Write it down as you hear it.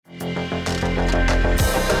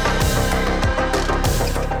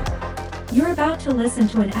about to listen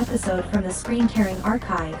to an episode from the Screen Tearing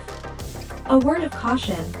Archive. A word of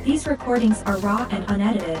caution, these recordings are raw and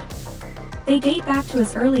unedited. They date back to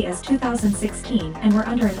as early as 2016 and were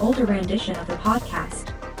under an older rendition of the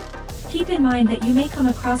podcast. Keep in mind that you may come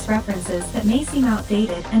across references that may seem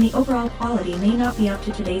outdated and the overall quality may not be up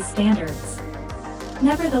to today's standards.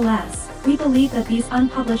 Nevertheless, we believe that these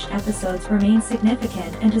unpublished episodes remain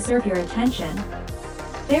significant and deserve your attention.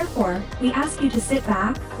 Therefore, we ask you to sit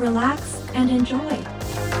back, relax, and enjoy.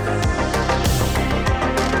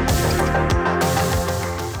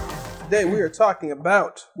 Today we are talking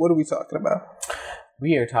about, what are we talking about?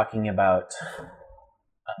 We are talking about...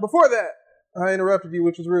 Before that, I interrupted you,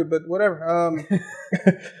 which was rude, but whatever.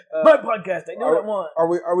 My podcast, I know what I want.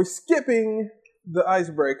 Are we skipping the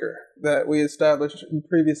icebreaker that we established in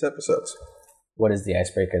previous episodes? What is the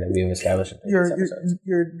icebreaker that we have established in previous episodes?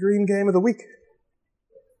 Your dream game of the week.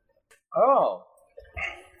 Oh.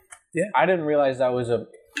 Yeah. I didn't realize that was a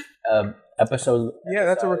episode. Yeah,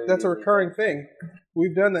 that's a recurring thing.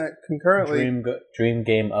 We've done that concurrently. Dream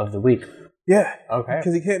game of the week. Yeah. Okay.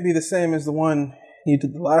 Because it can't be the same as the one you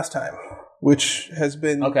did the last time, which has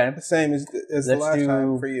been the same as the last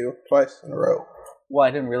time for you, twice in a row. Well,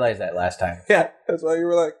 I didn't realize that last time. Yeah, that's why you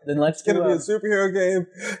were like, then let's it's going to be a superhero game,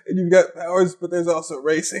 and you've got powers, but there's also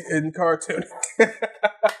racing and cartooning.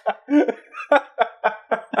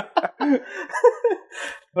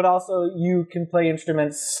 But also, you can play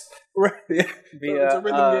instruments. Right, yeah. It's a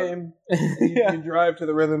rhythm game. You can drive to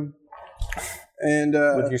the rhythm. And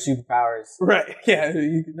with your superpowers. Right, yeah.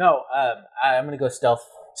 No, I'm going to go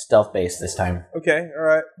stealth based this time. Okay, all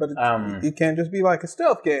right. But it can't just be like a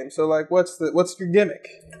stealth game. So, like, what's your gimmick?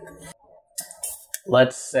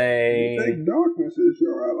 Let's say... You think darkness is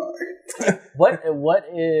your ally. What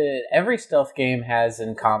is... Every stealth game has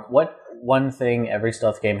in common... What one thing every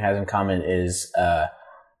stealth game has in common is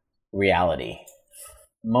reality.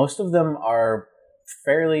 Most of them are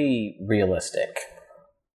fairly realistic.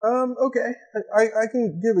 Okay. I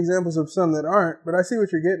can give examples of some that aren't, but I see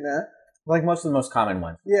what you're getting at. Like most of the most common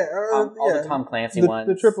ones. Yeah. All the Tom Clancy ones.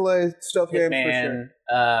 The AAA stealth games for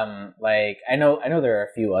sure. Like, I know there are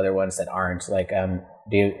a few other ones that aren't. Like,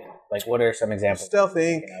 what are some examples? Stealth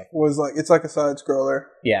Inc. was like, it's like a side scroller.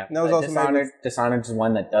 Yeah. And that was also Dishonored is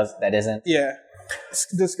one that isn't. Yeah.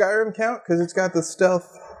 Does Skyrim count? Because it's got the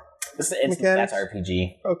stealth mechanics? That's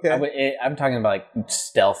RPG. Okay. I'm talking about like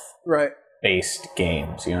stealth right. based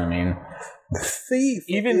games, you know what I mean? Thief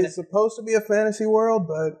is supposed to be a fantasy world,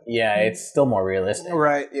 but... Yeah, it's still more realistic.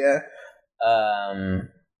 Right, yeah.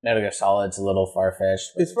 Metal Gear Solid's a little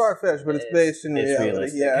far-fetched. It's far-fetched, but it's based in reality.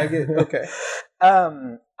 Realistic. Yeah, I get okay.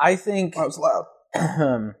 I think... I was loud.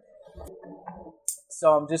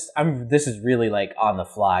 So this is really like on the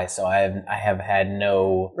fly, so I have had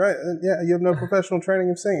no... Right, yeah, you have no professional training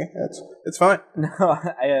of singing. It's fine. No,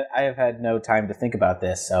 I have had no time to think about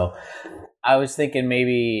this, so I was thinking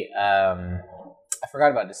maybe... I forgot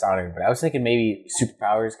about Dishonored, but I was thinking maybe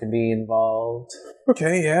superpowers could be involved.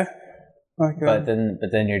 Okay, yeah. But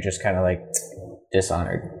then you're just kind of like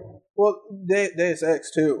Dishonored. Well, Deus Ex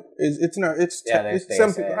too it's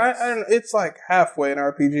some people. I don't know. It's like halfway an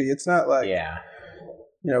RPG. It's not like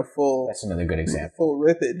full. That's another good example. Full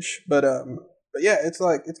rippage, but yeah, it's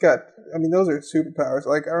like it's got. I mean, those are superpowers.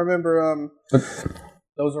 Like I remember. But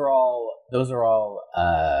those are all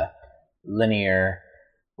linear,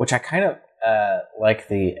 which I kind of like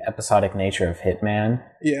the episodic nature of Hitman.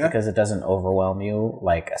 Yeah, because it doesn't overwhelm you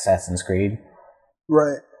like Assassin's Creed.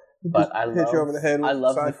 Right. But I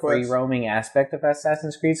love the free roaming aspect of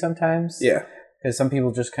Assassin's Creed sometimes. Yeah, because some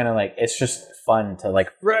people just kind of like it's just fun to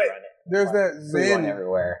like right. Run it. There's that zen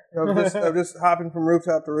everywhere. of just hopping from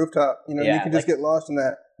rooftop to rooftop. You can just get lost in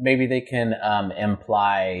that. Maybe they can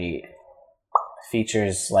imply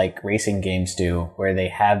features like racing games do, where they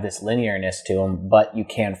have this linearness to them, but you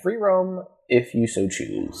can free roam if you so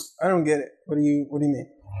choose. I don't get it. What do you mean?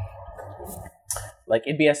 Like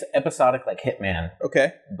it'd be episodic, like Hitman.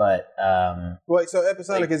 Okay, but wait. So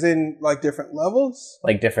episodic is in like different levels,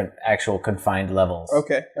 like different actual confined levels.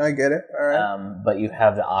 Okay, I get it. All right. But you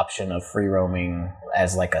have the option of free roaming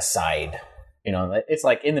as like a side. It's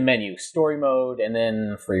like in the menu, story mode, and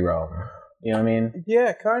then free roam. You know what I mean?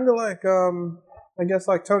 Yeah, kind of like I guess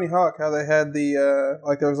like Tony Hawk, how they had the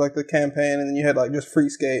there was like the campaign, and then you had like just free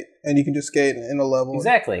skate, and you can just skate in a level.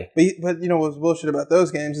 Exactly. But what's bullshit about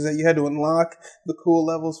those games is that you had to unlock the cool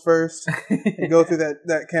levels first and go through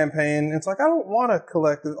that campaign. It's like I don't want to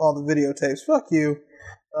collect all the videotapes. Fuck you.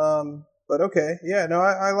 But okay, yeah, no,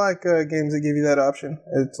 I like games that give you that option.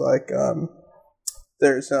 It's like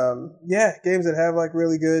there's games that have like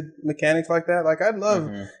really good mechanics like that. Like I'd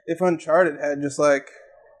love if Uncharted had just like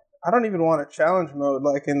I don't even want a challenge mode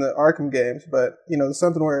like in the Arkham games, but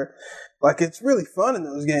something where like it's really fun in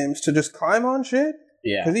those games to just climb on shit.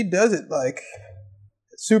 Yeah, because he does it like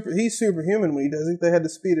he's superhuman when he does it. They had to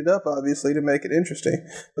speed it up obviously to make it interesting,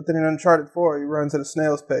 but then in Uncharted 4 he runs at a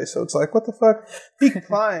snail's pace, so it's like, what the fuck? He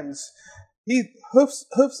climbs, he hoofs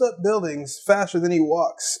up buildings faster than he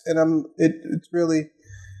walks, and it's really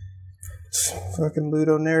fucking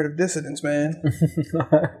ludonarrative dissonance, man.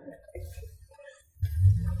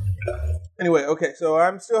 Anyway, okay, so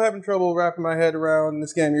I'm still having trouble wrapping my head around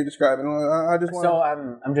this game you're describing. I just want. So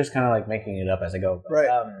I'm just kind of like making it up as I go. But, right.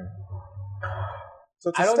 So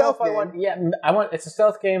it's a I don't know stealth if game. I want. Yeah, it's a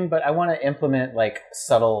stealth game, but I want to implement like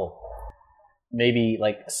subtle, maybe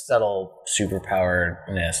like subtle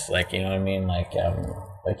superpowerness. Like, you know what I mean? Like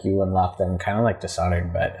you unlock them, kind of like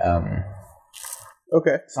Dishonored, but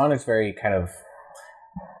okay. Dishonored's very kind of.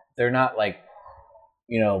 They're not like,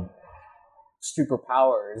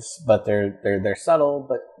 superpowers, but they're subtle,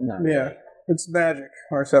 but not really. It's magic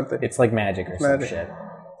or something. It's like magic or some shit.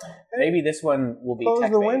 Maybe this one will be close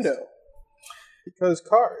tech-based. the window because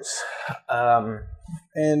cars.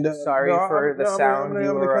 And sorry for the sound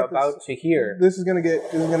you were about to hear. This is gonna get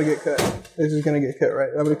cut. This is gonna get cut, right?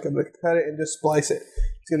 I'm gonna cut it and just splice it.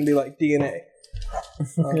 It's gonna be like DNA.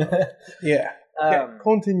 Yeah. Okay,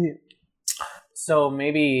 continue. So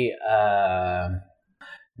maybe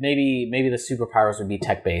the superpowers would be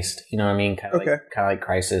tech based. You know what I mean? Kind of like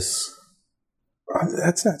Crisis.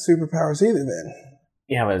 That's not superpowers either, then.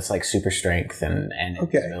 Yeah, but it's like super strength and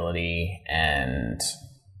invisibility and.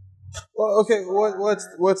 Well, okay.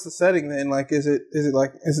 What's the setting then? Like, is it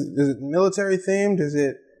military themed? Is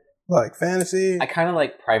it like fantasy? I kind of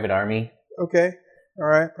like Private Army. Okay, all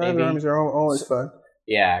right. Private armies are always fun.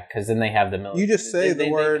 Yeah, because then they have the military. You just say the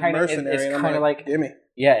word mercenary. It's kind of like gimme.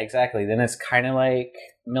 Yeah, exactly. Then it's kind of like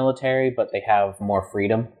military, but they have more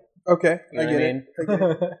freedom. Okay, I get it.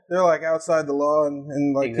 They're like outside the law,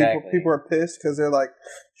 and like exactly. people are pissed because they're like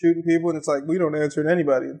shooting people, and it's like, we don't answer to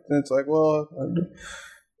anybody. And it's like, well,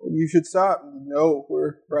 you should stop. No,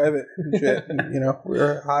 we're private and shit, and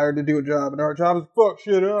we're hired to do a job, and our job is to fuck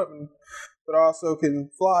shit up, but also can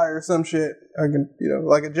fly or some shit. I can,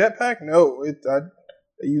 like a jetpack. No, I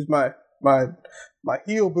use my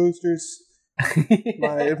heel boosters.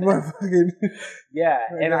 my fucking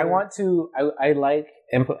and I want to. I like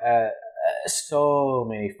so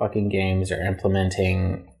many fucking games are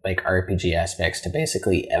implementing like RPG aspects to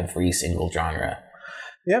basically every single genre.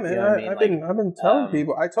 Yeah, man. I've been telling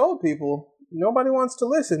people. I told people. Nobody wants to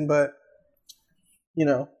listen, but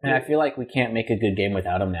and I feel like we can't make a good game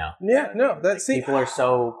without them now. Yeah, no. That's people are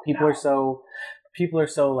so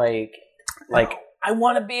like. I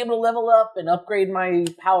want to be able to level up and upgrade my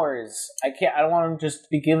powers. I don't want them just to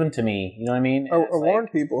be given to me. You know what I mean? I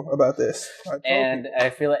warned people about this.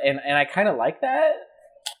 I feel and I kind of like that.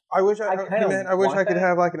 I wish I could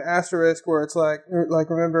have like an asterisk where it's like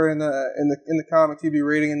remember in the comics you'd be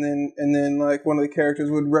reading and then like one of the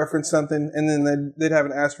characters would reference something and then they'd have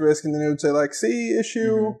an asterisk and then it would say like, see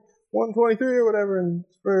issue 123 or whatever, and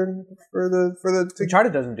for the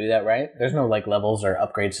Uncharted doesn't do that, right? There's no like levels or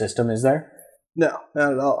upgrade system, is there? No,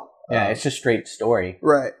 not at all. Yeah, it's just straight story.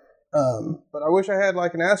 Right. But I wish I had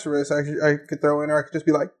like an asterisk I could throw in, or I could just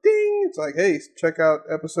be like, ding! It's like, hey, check out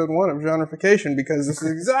episode 1 of Genreification, because this is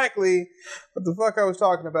exactly what the fuck I was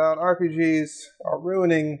talking about. RPGs are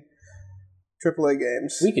ruining AAA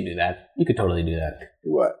games. We could do that. You could totally do that.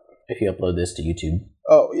 Do what? If you upload this to YouTube.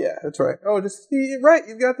 Oh, yeah, that's right. Oh, right.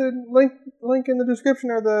 You've got the link in the description,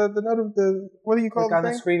 or the note of the, what do you call it? Click on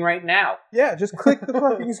the screen right now. Yeah, just click the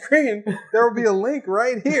fucking screen. There will be a link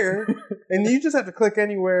right here, and you just have to click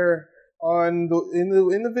anywhere in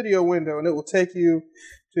the video window, and it will take you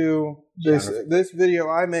to this video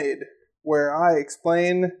I made where I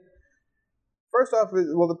explain. First off,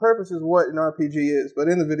 the purpose is what an RPG is, but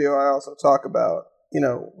in the video I also talk about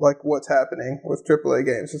like what's happening with AAA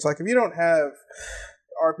games. It's like, if you don't have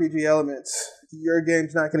RPG elements, your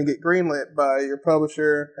game's not going to get greenlit by your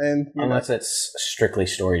publisher, and unless it's strictly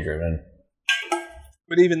story driven.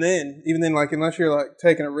 But even then, like, unless you're like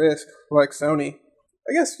taking a risk, like Sony,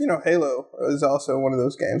 I guess Halo is also one of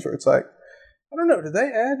those games where it's like, I don't know, did they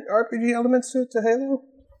add RPG elements to Halo?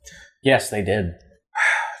 Yes, they did.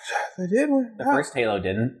 They did. The first Halo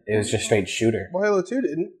didn't. It was just straight shooter. Well, Halo 2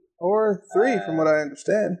 didn't. Or 3, from what I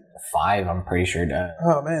understand. 5, I'm pretty sure does.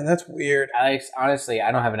 Oh man, that's weird. Honestly,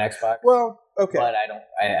 I don't have an Xbox. Well, okay, but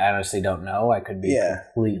I honestly don't know. I could be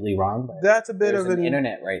completely wrong. But that's a bit of an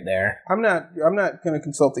internet right there. I'm not going to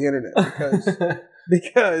consult the internet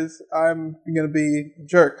because I'm going to be a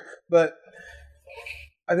jerk. But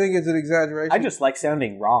I think it's an exaggeration. I just like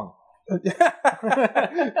sounding wrong.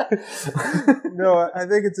 No, I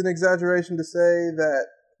think it's an exaggeration to say that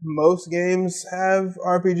most games have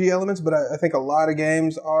RPG elements, but I think a lot of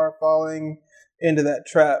games are falling into that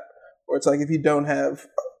trap where it's like if you don't have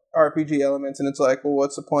RPG elements and it's like, well,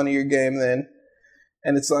 what's the point of your game then?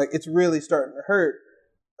 And it's like, it's really starting to hurt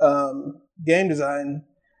game design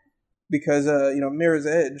because, Mirror's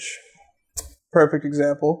Edge, perfect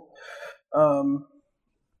example.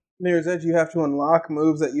 Mirror's Edge, you have to unlock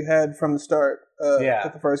moves that you had from the start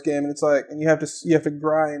at the first game, and it's like, and you have to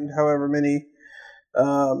grind however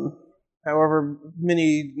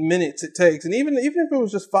many minutes it takes, and even if it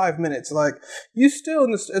was just 5 minutes, like you still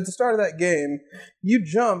at the start of that game, you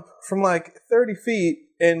jump from like 30 feet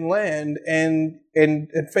and land, and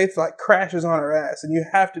Faith like crashes on her ass, and you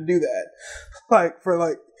have to do that like for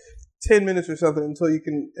like 10 minutes or something until you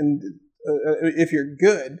can, and if you're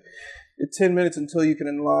good. 10 minutes until you can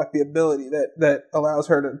unlock the ability that allows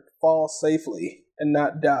her to fall safely and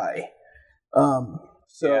not die.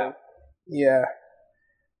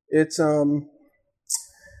 It's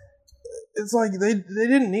like they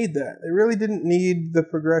didn't need that. They really didn't need the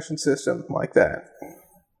progression system like that.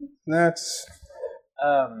 That's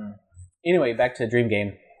anyway, back to the Dream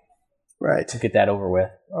Game. Right. To get that over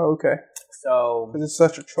with. Oh, okay. So, because it's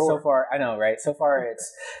such a chore. So far, I know, right? So far,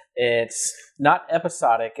 it's not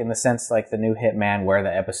episodic in the sense like the new Hitman, where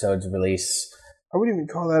the episodes release. I wouldn't even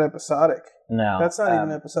call that episodic. No, that's not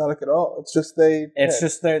even episodic at all. It's just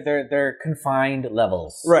they're confined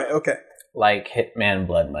levels. Right. Okay. Like Hitman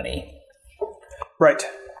Blood Money. Right.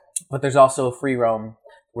 But there's also a free roam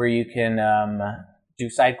where you can do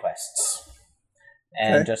side quests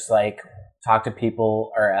and just like talk to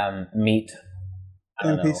people or meet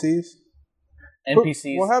NPCs.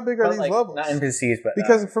 NPCs. Well, how big are these levels? Not NPCs, but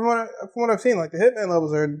because from what I've seen, like the Hitman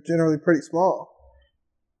levels are generally pretty small.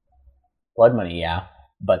 Blood Money, yeah,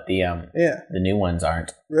 but the new ones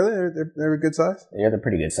aren't. Really, they're a good size. Yeah, they're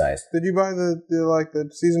pretty good size. Did you buy the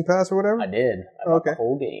season pass or whatever? I did. I bought the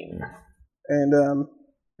whole game.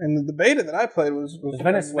 And the beta that I played was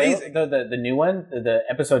amazing. The new one, the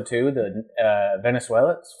episode 2, the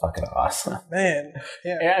Venezuela, it's fucking awesome. Man,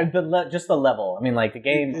 yeah. Just the level. I mean, like the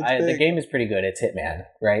game. The game is pretty good. It's Hitman,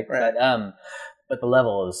 right? But the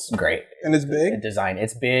level is great. And it's big. The design.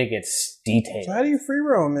 It's big. It's detailed. So how do you free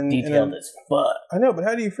roam? Detailed as fuck. I know, but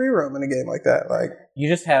how do you free roam in a game like that? Like you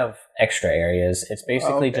just have extra areas. It's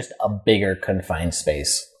basically just a bigger confined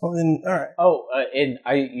space. Well, then, all right. Oh,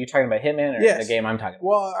 you talking about Hitman or the game I'm talking about?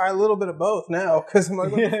 Well, a little bit of both now because I'm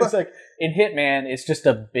like, what the fuck? It's like in Hitman, it's just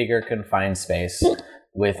a bigger confined space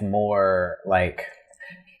with more like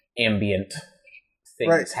ambient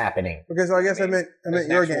things happening. Okay, so I guess I meant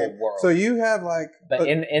your game. World. So you have like, but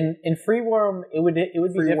in free worm, it would be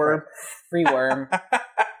different. Free worm,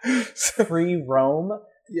 free roam.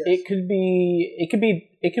 Yes. It could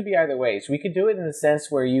be either ways. We could do it in the sense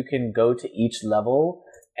where you can go to each level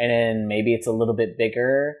and then maybe it's a little bit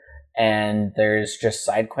bigger and there's just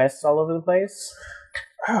side quests all over the place.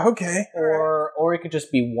 Oh, okay. Or it could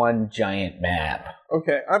just be one giant map.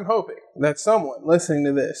 Okay, I'm hoping that someone listening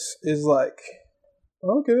to this is like,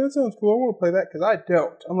 okay, that sounds cool. I want to play that because I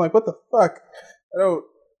don't. I'm like, what the fuck? I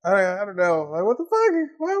don't know. Like, what the fuck?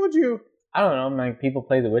 Why would you? I don't know. Like, people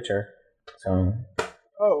play The Witcher, so.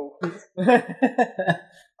 Oh.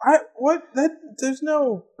 There's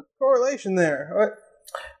no correlation there. What?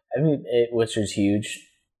 I mean, Witcher's huge.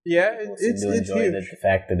 Yeah, it's huge. The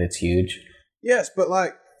fact that it's huge. Yes, but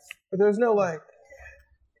there's no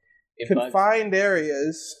confined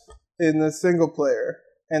areas in the single player,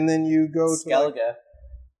 and then you go Skellige.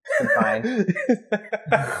 Confined.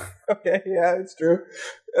 Okay, yeah, it's true.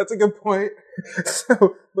 That's a good point.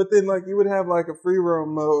 So, but then you would have a free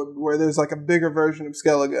roam mode where there's a bigger version of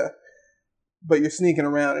Skellige, but you're sneaking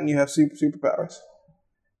around and you have superpowers.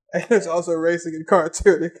 And there's also racing and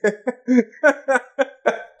cartooning.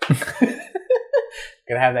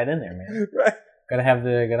 Gotta have that in there, man. Right. Gotta have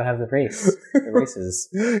the race. The races.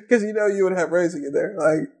 Because you would have racing in there.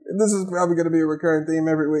 This is probably going to be a recurring theme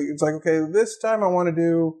every week. It's like, okay, this time I want to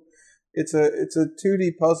do it's a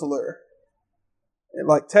 2D puzzler.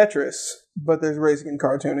 Like Tetris, but there's racing and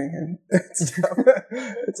cartooning and stuff.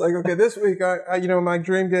 It's like, okay, this week I my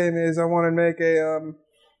dream game is I want to make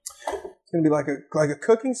it's gonna be like a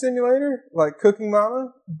cooking simulator, like Cooking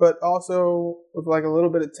Mama, but also with a little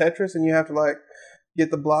bit of Tetris, and you have to get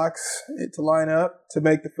the blocks to line up to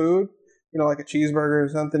make the food, like a cheeseburger or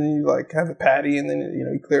something, and you have a patty, and then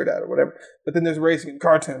you clear it out or whatever. But then there's racing and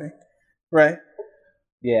cartooning, right?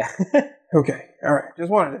 Yeah. Okay. All right. Just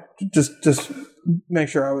wanted to just make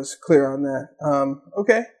sure I was clear on that.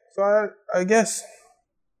 Okay. So I guess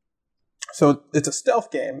so. It's a stealth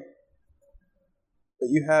game. but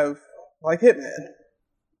you have like Hitman,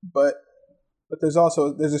 but there's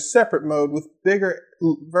a separate mode with bigger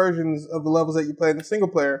versions of the levels that you play in the single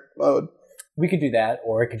player mode. We could do that,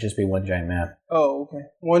 or it could just be one giant map. Oh, okay.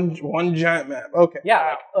 One giant map. Okay.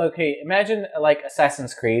 Yeah. Okay. Imagine like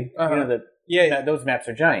Assassin's Creed. Uh-huh. Those maps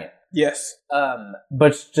are giant. Yes.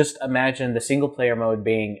 But just imagine the single player mode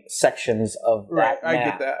being sections of that map. I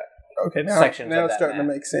get that. Okay, now it's starting to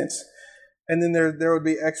make sense. And then there would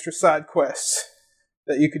be extra side quests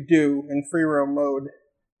that you could do in free roam mode.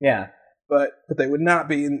 Yeah. But they would not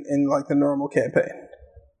be in like the normal campaign.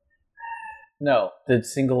 No, the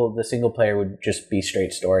single player would just be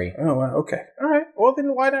straight story. Oh, wow. Okay. All right. Well,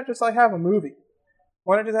 then why not just like have a movie?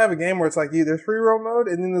 Why not just have a game where it's like there's free roam mode,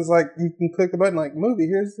 and then there's like you can click the button like movie.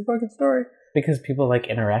 Here's the fucking story. Because people like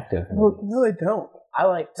interactive. Well, no, they don't. I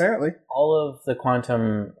liked apparently all of the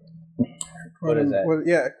quantum. What is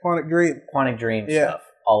that? Quantic Dream. Quantic Dream stuff.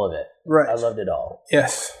 All of it. Right. I loved it all.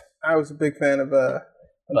 Yes, I was a big fan of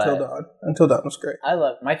Until Dawn. Until Dawn was great.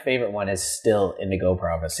 My favorite one is still Indigo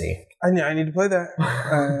Prophecy. I need to play that.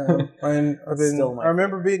 I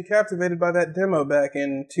remember being captivated by that demo back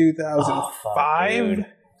in 2005.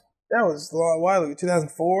 That was a while ago.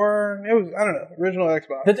 2004. It was, I don't know, original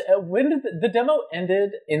Xbox. When did the demo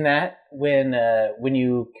ended in that when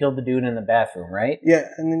you killed the dude in the bathroom, right? Yeah,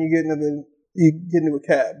 and then you get into a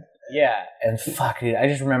cab. Yeah, and fuck, dude, I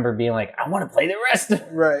just remember being like, I want to play the rest.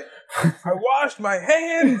 Right. I washed my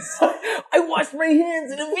hands. I washed my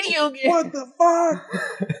hands in a video game. What the fuck?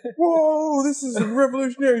 Whoa, this is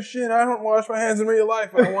revolutionary shit. I don't wash my hands in real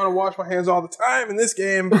life. I don't want to wash my hands all the time in this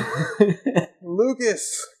game.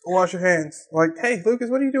 Lucas, wash your hands. Like, hey, Lucas,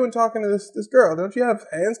 what are you doing talking to this girl? Don't you have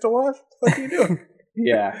hands to wash? What the fuck are you doing?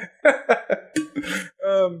 Yeah.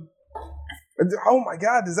 Oh my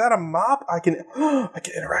god, is that a mop? I can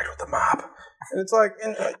interact with the mop. And it's like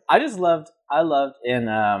I loved in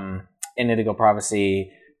Indigo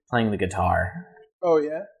Prophecy playing the guitar. Oh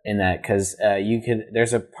yeah. In that, because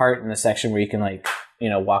there's a part in the section where you can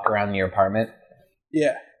walk around in your apartment.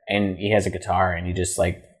 Yeah. And he has a guitar and you just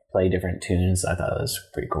like play different tunes. I thought that was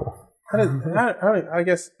pretty cool. I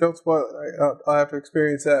guess don't spoil it. I'll have to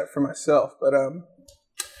experience that for myself. But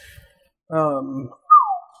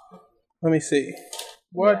let me see.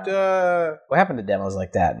 What happened to demos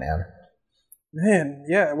like that, man? Man,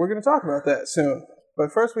 yeah, we're going to talk about that soon.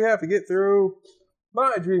 But first we have to get through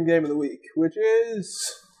my dream game of the week, which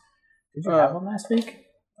is... Did you have one last week?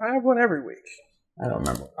 I have one every week. I don't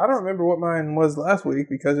remember. I don't remember what mine was last week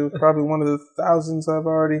because it was probably one of the thousands I've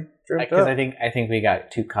already dreamt up. Because I think we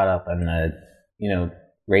got too caught up in the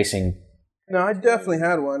racing. No, I definitely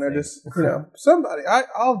had one. I just, somebody.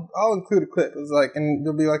 I'll include a clip. It was like, and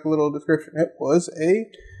there'll be like a little description. It was a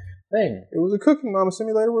thing. It was a Cooking Mama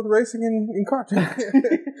simulator with racing in cartoons.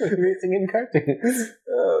 Racing in cartoons.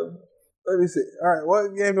 Let me see. All right,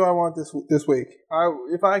 what game do I want this week?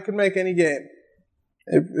 If I could make any game,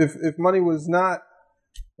 if money was not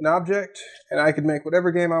an object and I could make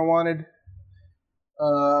whatever game I wanted,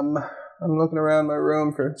 I'm looking around my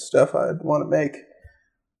room for stuff I'd want to make.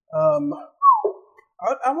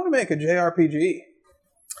 I want to make a JRPG.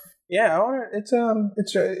 Yeah, I want to.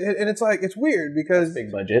 It's weird because that's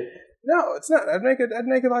big budget. No, it's not. I'd make it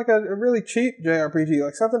like a really cheap JRPG,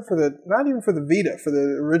 like something not even for the Vita, for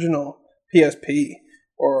the original PSP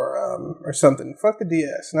or something. Fuck the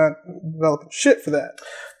DS, not developing shit for that.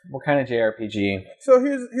 What kind of JRPG? So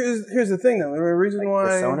here's the thing though. The reason why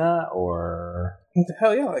Persona or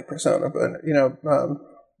hell yeah, like Persona, but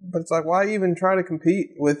but it's like, why even try to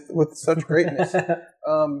compete with such greatness?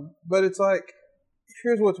 But it's like,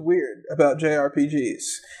 here's what's weird about JRPGs.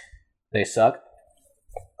 They suck.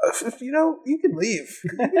 You can leave.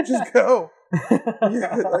 You can just go.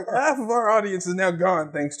 Like half of our audience is now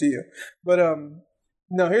gone thanks to you. But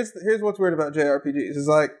no, here's what's weird about JRPGs. Is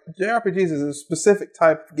like JRPGs is a specific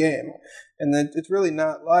type of game, and that it's really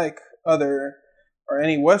not like other or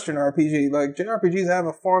any Western RPG. Like JRPGs have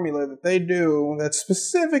a formula that they do that's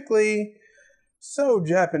specifically so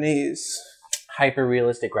Japanese. Hyper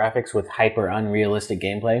realistic graphics with hyper unrealistic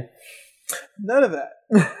gameplay. None of that.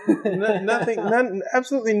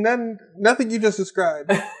 Absolutely none. Nothing you just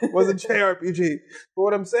described was a JRPG. But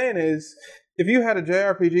what I'm saying is, if you had a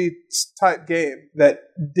JRPG type game that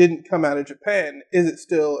didn't come out of Japan, is it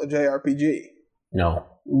still a JRPG? No.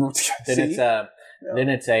 Then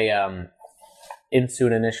it's a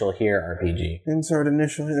insert initial here RPG. Insert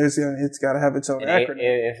initial. It's got to have its own acronym.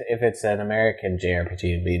 If it's an American JRPG,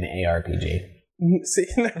 it'd be an ARPG. See,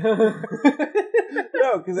 no,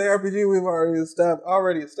 because ARPG we've already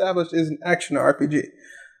established is an action RPG.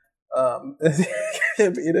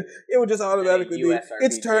 It would just automatically be.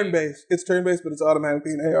 It's turn based. It's turn based, but it's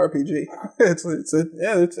automatically an ARPG.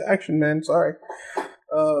 It's action, man. Sorry.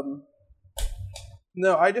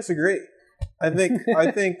 No, I disagree. I think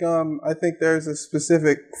there's a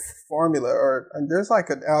specific formula, or there's like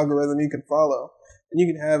an algorithm you can follow, and you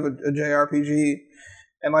can have a JRPG.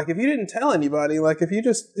 And like, if you didn't tell anybody, like if you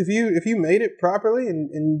made it properly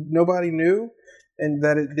and nobody knew, and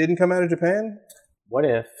that it didn't come out of Japan. What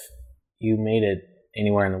if you made it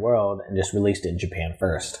anywhere in the world and just released it in Japan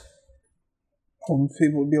first? Well,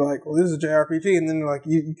 people would be like, "Well, this is a JRPG," and then like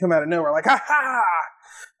you come out of nowhere, like, "Ha ha!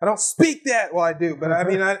 I don't speak that." Well, I do, but I'm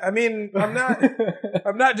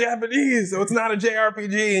not Japanese, so it's not a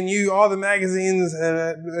JRPG. And all the magazines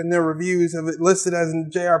and their reviews have it listed as a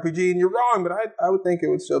JRPG, and you're wrong. But I would think it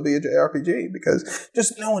would still be a JRPG because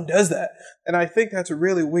just no one does that, and I think that's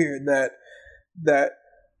really weird that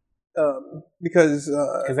because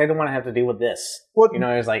they don't want to have to deal with this. What,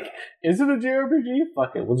 it's like, is it a JRPG?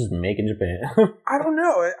 Fuck it, we'll just make it in Japan. I don't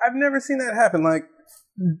know. I've never seen that happen. Like,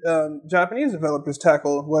 Japanese developers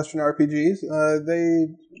tackle Western RPGs.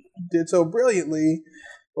 They did so brilliantly.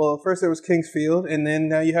 Well, first there was King's Field, and then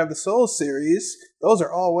now you have the Souls series. Those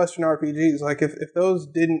are all Western RPGs. Like, if those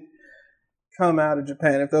didn't come out of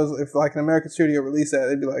Japan, if like an American studio released that,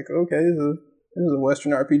 they'd be like, okay, this is a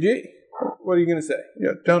Western RPG. What are you gonna say?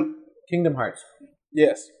 Don't. Kingdom Hearts.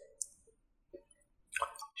 Yes.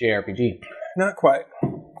 JRPG. Not quite.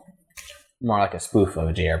 More like a spoof of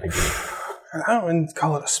a JRPG. I wouldn't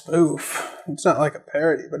call it a spoof. It's not like a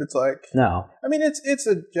parody, but it's like... No. I mean, it's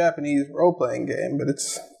a Japanese role-playing game, but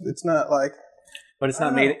it's not like... But it's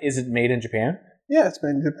not made... Is it made in Japan? Yeah, it's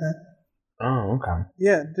made in Japan. Oh, okay.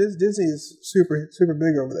 Yeah, Disney is super, super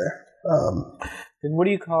big over there. Then what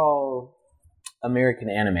do you call American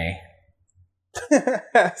anime?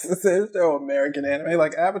 There's no American anime,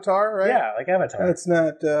 like Avatar, right? Yeah, like Avatar. That's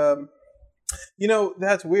not...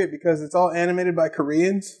 that's weird because it's all animated by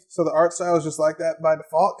Koreans, so the art style is just like that by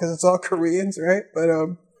default because it's all Koreans, right? But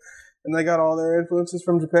and they got all their influences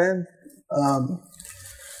from Japan.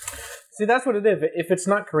 See, that's what it is. If it's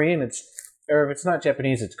not Korean, if it's not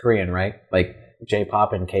Japanese, it's Korean, right? Like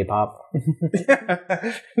J-pop and K-pop.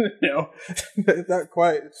 No, not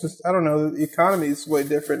quite. It's just, I don't know. The economy is way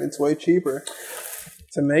different. It's way cheaper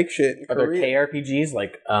to make shit in Korea. Are there KRPGs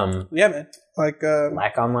like yeah, man, like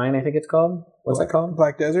Black Online, I think it's called. What's that called?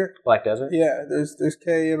 Black Desert. Black Desert. Yeah, there's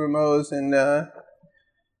KMMOs and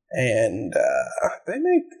they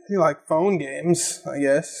make like phone games, I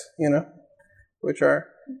guess, which are.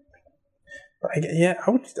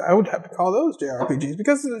 I would have to call those JRPGs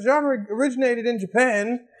because the genre originated in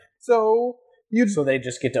Japan. So they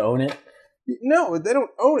just get to own it. No, they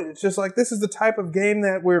don't own it. It's just like, this is the type of game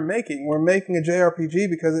that we're making. We're making a JRPG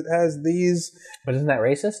because it has these... But isn't that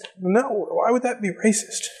racist? No, why would that be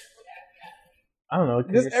racist? I don't know.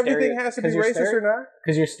 Does everything has to be racist or not?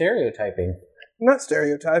 Because you're stereotyping. I'm not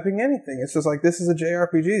stereotyping anything. It's just like, this is a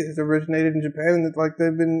JRPG. It's originated in Japan, and like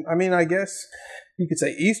they've been... I mean, I guess you could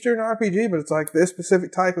say Eastern RPG, but it's like this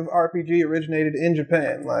specific type of RPG originated in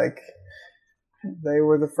Japan. Like, they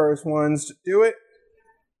were the first ones to do it.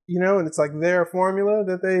 And it's like their formula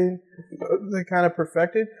that they kind of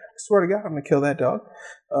perfected. I swear to God, I'm going to kill that dog.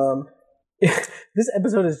 This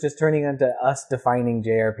episode is just turning into us defining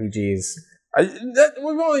JRPGs.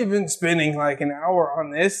 We've only been spending like an hour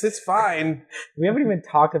on this. It's fine. We haven't even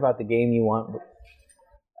talked about the game you want.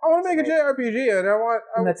 I want to make a JRPG, and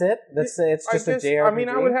and that's it? It's just a JRPG? I mean,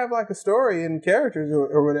 I would have like a story and characters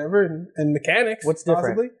or whatever, and mechanics. What's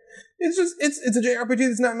different? Possibly. It's just, it's a JRPG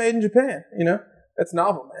that's not made in Japan, That's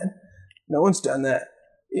novel, man. No one's done that.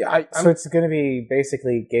 Yeah, so it's going to be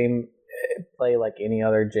basically play like any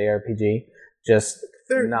other JRPG, just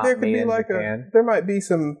not there could made be in like Japan. there might be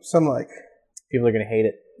some like... People are going to hate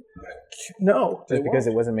it. No, just because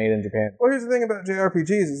it wasn't made in Japan. Well, here's the thing about JRPGs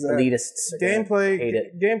is that elitists gameplay hate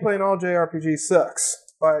it. Gameplay in all JRPGs sucks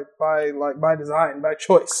by design, by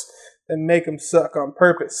choice. They make them suck on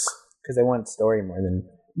purpose because they want story more than...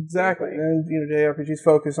 Exactly. And JRPGs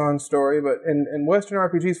focus on story, but and Western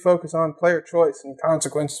RPGs focus on player choice and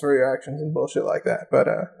consequences for your actions and bullshit like that. But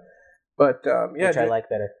yeah, which I like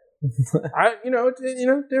better.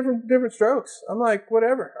 different strokes. I'm like,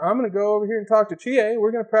 whatever. I'm gonna go over here and talk to Chie.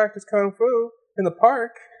 We're gonna practice kung fu in the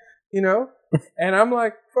park, and I'm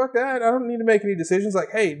like, fuck that. I don't need to make any decisions.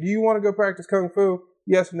 Like, hey, do you want to go practice kung fu?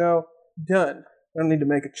 Yes, no, done. I don't need to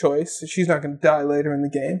make a choice. She's not gonna die later in the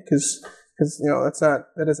game because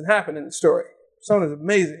that doesn't happen in the story. Persona's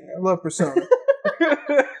amazing. I love Persona.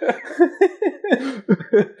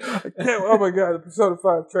 Oh my God, the Persona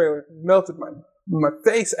 5 trailer melted my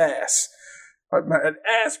face ass. an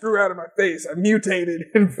ass grew out of my face. I mutated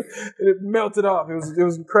and it melted off. It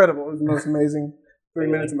was incredible. It was the most amazing 3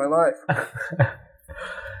 minutes of my life.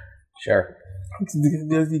 Sure.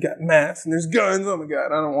 You got masks and there's guns. Oh my god,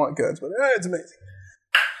 I don't want guns, but it's amazing.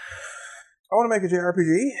 I want to make a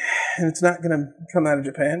JRPG, and it's not going to come out of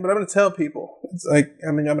Japan, but I'm going to tell people. It's like,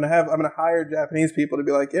 I'm going to hire Japanese people to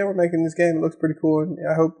be like, yeah, we're making this game. It looks pretty cool, and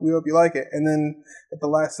we hope you like it. And then at the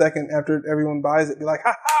last second, after everyone buys it, be like,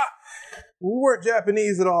 ha ha, we weren't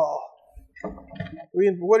Japanese at all.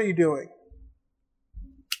 What are you doing?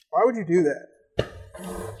 Why would you do that?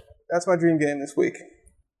 That's my dream game this week.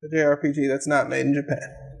 The JRPG that's not made in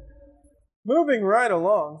Japan. Moving right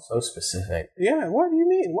along. So specific. Yeah, what do you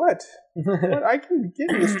mean? What? I can give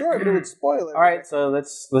you the story, but it would spoil it. All right, so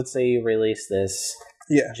let's say you release this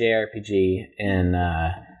JRPG in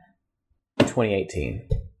 2018.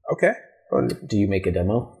 Okay. Do you make a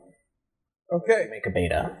demo? Okay. Do you make a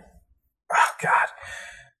beta? Oh God.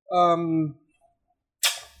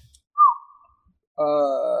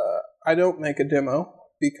 I don't make a demo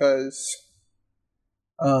because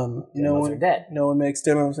no one are dead. No one makes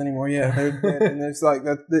demos anymore. Yeah, they're dead, and it's like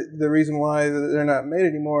that. The reason why they're not made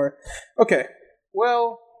anymore. Okay,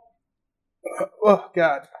 well, oh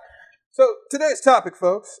God. So today's topic,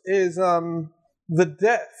 folks, is the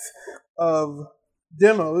death of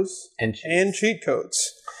demos and cheat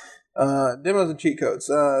codes. Demos and cheat codes.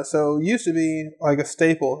 So it used to be like a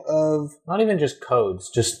staple of not even just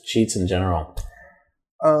codes, just cheats in general.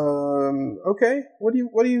 Okay. What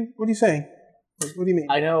are you saying? What do you mean?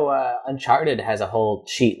 I know Uncharted has a whole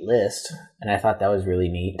cheat list, and I thought that was really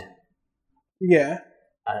neat. Yeah.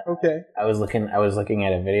 Okay. I was looking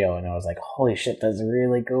at a video, and I was like, "Holy shit, that's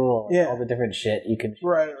really cool!" Yeah. All the different shit you can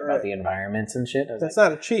about the environments and shit. That's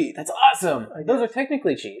not a cheat. That's awesome. Those are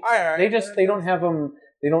technically cheats. All right. They don't have them.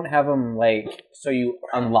 They don't have them like so you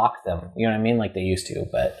unlock them. You know what I mean? Like they used to,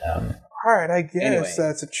 but. All right, I guess anyway.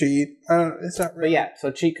 That's a cheat. It's not really. But yeah,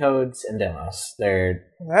 so cheat codes and demos.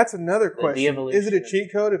 That's another question. Is it a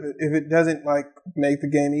cheat code if it doesn't like make the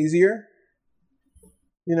game easier?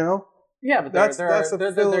 You know? Yeah, but they're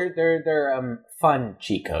fun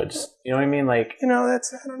cheat codes. You know what I mean? Like I don't know.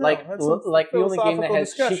 Like the only game that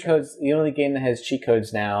has cheat codes. The only game that has cheat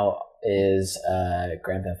codes now is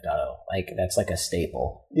Grand Theft Auto. Like that's like a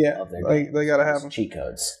staple. Yeah, of their like they gotta have them. Cheat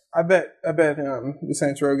codes. I bet the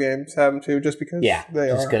Saints Row games have them too, just because. Yeah,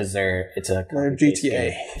 just because they're GTA.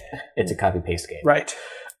 Game. It's a copy paste game, right?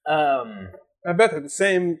 I bet they're the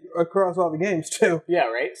same across all the games too. Yeah,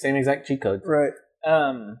 right. Same exact cheat codes, right?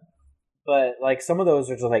 But like some of those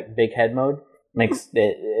are just like big head mode.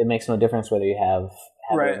 It makes no difference whether you have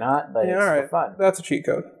it or not. But it's for fun. That's a cheat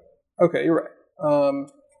code. Okay, you're right.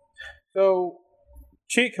 So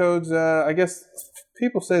cheat codes. I guess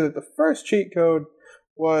people say that the first cheat code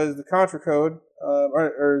was the Contra code,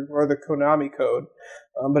 or the Konami code.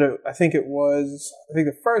 But I think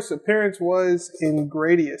the first appearance was in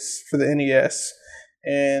Gradius for the NES,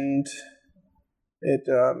 and it.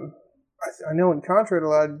 I know in Contra it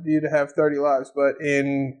allowed you to have 30 lives, but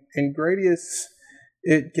in Gradius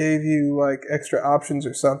it gave you like extra options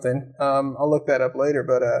or something. I'll look that up later,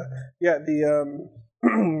 but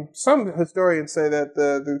some historians say that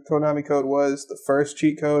the Konami code was the first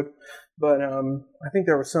cheat code, but I think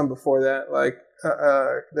there was some before that. Like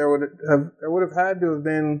there would have had to have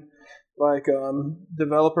been like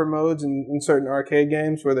developer modes in certain arcade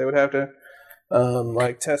games where they would have to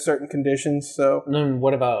like test certain conditions. So then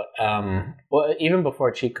what about even before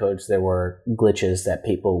cheat codes there were glitches that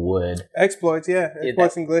people would exploits and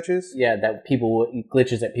glitches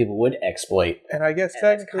glitches that people would exploit, and I guess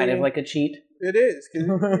technically kind of like a cheat. It is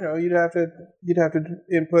because you'd have to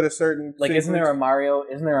input a certain like sequence. Isn't there a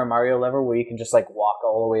Mario level where you can just like walk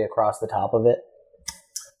all the way across the top of it?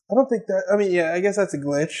 I don't think that. I mean, yeah, I guess that's a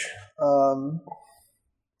glitch or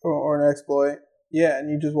an exploit. Yeah,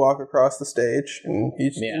 and you just walk across the stage, and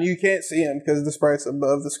you can't see him because the sprite's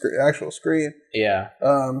above the actual screen. Yeah.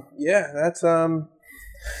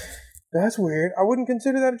 That's weird. I wouldn't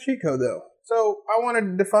consider that a cheat code though. So I wanted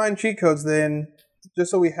to define cheat codes then,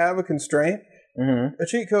 just so we have a constraint. Mm-hmm. A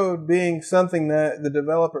cheat code being something that the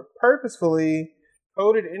developer purposefully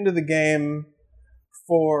coded into the game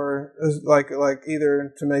for like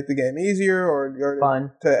either to make the game easier or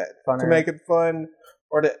fun, to make it fun.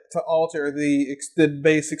 Or to alter the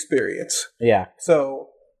base experience. Yeah. So,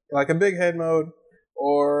 like a big head mode,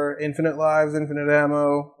 or infinite lives, infinite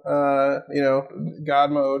ammo, God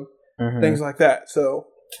mode, things like that. So,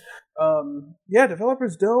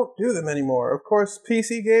 developers don't do them anymore. Of course,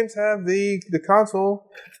 PC games have the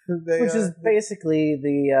console, which is basically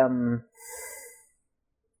the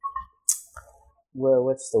well,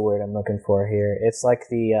 what's the word I'm looking for here? It's like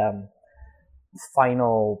the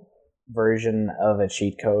final version of a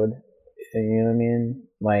cheat code. You know what I mean?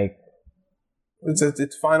 Like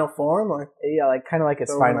Its final form, like yeah, like kind of like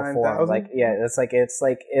its the final 9000? form. Like yeah, it's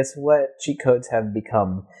what cheat codes have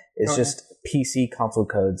become. It's just PC console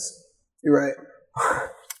codes. You're right.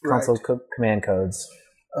 Console command codes.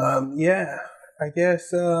 Yeah, I guess.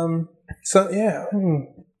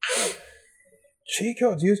 Cheat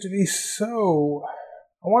codes used to be so.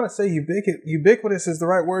 I want to say ubiquitous is the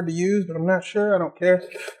right word to use, but I'm not sure. I don't care.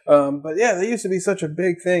 But yeah, they used to be such a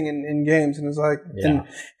big thing in games, and it's like,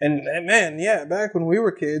 and man, yeah, back when we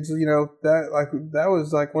were kids, that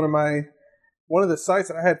was like one of the sites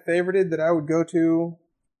that I had favorited that I would go to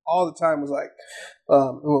all the time was like,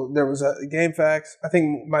 there was a GameFAQs. I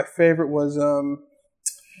think my favorite was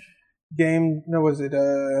Games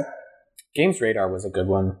Radar was a good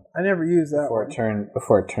one. I never used that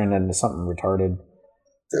before it turned into something retarded.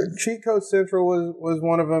 The Cheat Code Central was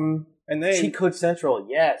one of them, and Cheat Code Central,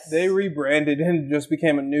 yes, they rebranded and just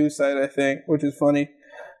became a news site, I think, which is funny.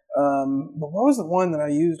 But what was the one that I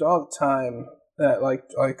used all the time? That like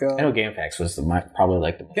I know GameFAQs was probably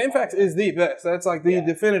like the GameFAQs is the best. That's like the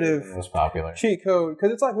definitive most popular cheat code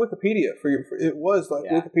because it's like Wikipedia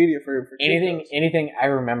Wikipedia for anything I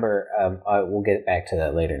remember. We'll get back to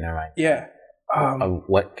that later. Never mind. Yeah.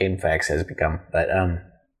 What GameFAQs has become, but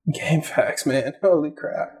GameFAQs, man, holy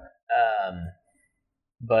crap.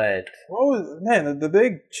 But what was the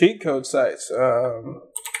big cheat code sites? Reason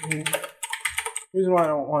why I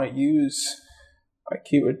don't want to use.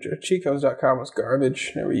 Cheatcodes.com was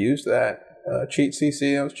garbage. Never used that.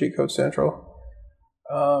 CheatCC, that was Cheat Code Central.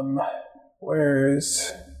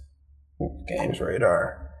 Where's Games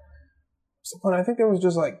Radar? Someone, I think it was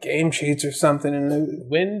just like Game Cheats or something. And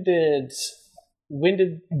when did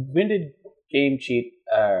Game Cheat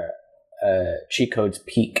cheat codes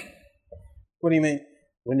peak? What do you mean?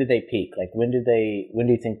 When did they peak? Like when do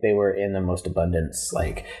you think they were in the most abundance?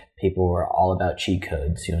 Like people were all about cheat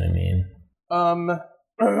codes. You know what I mean?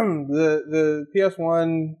 The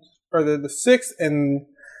PS1 or the sixth and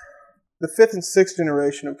the fifth and sixth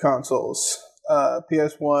generation of consoles,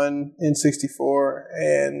 PS1, N64,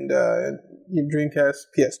 and Dreamcast,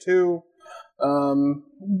 PS2,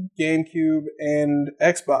 GameCube, and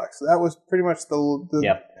Xbox. That was pretty much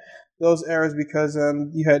those eras because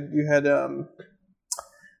you had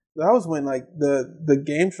that was when like the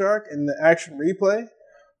Game Shark and the Action Replay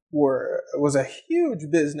was a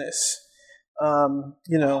huge business.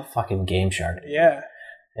 Fucking Game Shark. Yeah.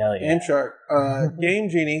 Hell yeah. Game Shark. Game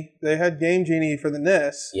Genie. They had Game Genie for the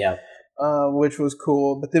NES. Yeah. Which was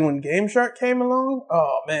cool. But then when Game Shark came along,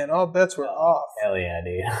 oh man, all bets were off. Hell yeah,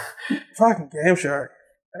 dude. Fucking Game Shark.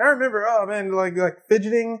 And I remember, oh man, like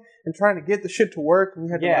fidgeting and trying to get the shit to work, and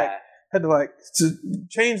you had to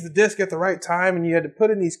change the disc at the right time, and you had to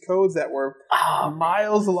put in these codes that were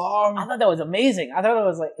miles long. I thought that was amazing. I thought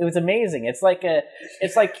it was amazing. It's like a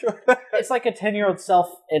 10-year-old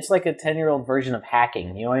It's like a 10-year-old version of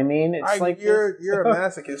hacking. You know what I mean? It's you're a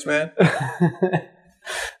masochist, man. I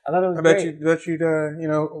thought it was great. Bet you'd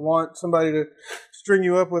want somebody to string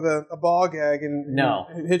you up with a ball gag and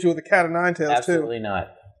hit you with a cat of nine tails. Absolutely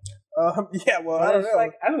not. Yeah, well, I don't know. I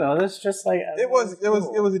don't know. That's just like it was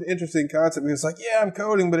an interesting concept. It's like, yeah, I'm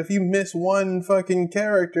coding, but if you miss one fucking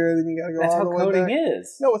character, then you gotta go. That's all the way back. That's how coding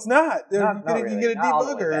is. No, it's not. You Really. get a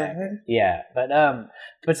debugger. Yeah, but I don't know.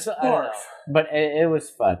 But it was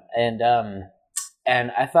fun,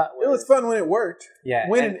 and I thought it was fun when it worked. Yeah,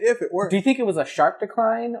 when and if it worked. Do you think it was a sharp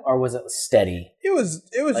decline or was it steady? It was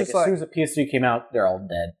like, just as soon as the PS3 came out, they're all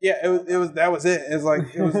dead. Yeah, it was. That was it. It was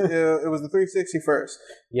like it was the 360 first.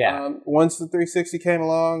 Yeah. Once the 360 came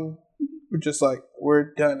along, we're just like,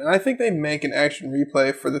 we're done. And I think they make an Action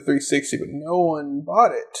Replay for the 360, but no one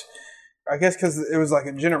bought it. I guess because it was like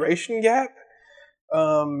a generation gap.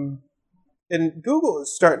 And Google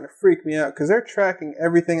is starting to freak me out because they're tracking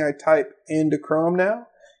everything I type into Chrome now,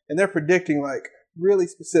 and they're predicting like really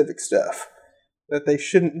specific stuff that they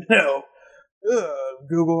shouldn't know.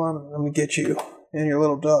 Google, I'm gonna get you and your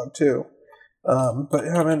little dog too. But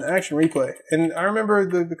I'm in Action Replay, and I remember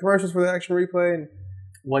the commercials for the Action Replay. And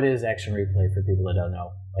what is Action Replay for people that don't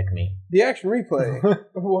know, like me? The Action Replay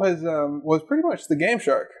was pretty much the Game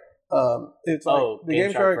Shark. It's like the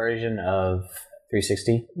Game Shark version of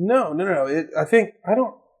 360? No. I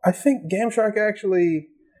think Game Shark actually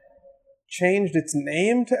changed its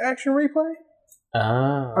name to Action Replay.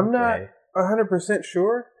 Oh, I'm not 100%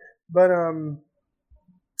 sure, but I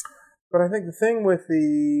think the thing with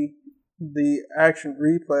the Action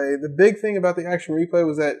Replay, the big thing about the Action Replay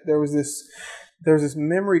was that there was this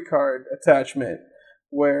memory card attachment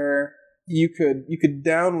where you could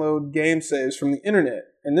download game saves from the internet,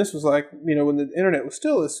 and this was like, when the internet was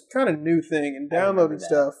still this kind of new thing, and downloading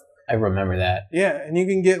stuff. I remember that. Yeah, and you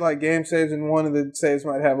can get like game saves, and one of the saves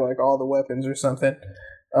might have like all the weapons or something.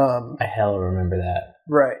 I hell remember that.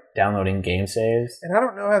 Right. Downloading game saves. And I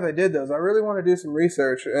don't know how they did those. I really want to do some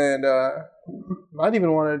research, and might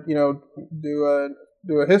even want to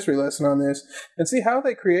do a history lesson on this and see how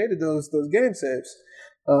they created those game saves.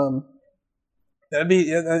 That's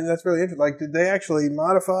really interesting. Like, did they actually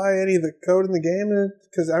modify any of the code in the game?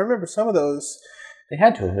 Because I remember some of those. They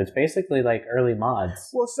had to. It's basically like early mods.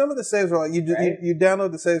 Well, some of the saves were like you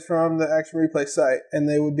download the saves from the Action Replay site, and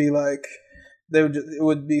they would be like it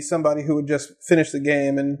would be somebody who would just finish the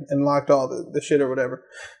game and locked all the shit or whatever.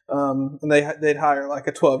 And they'd hire like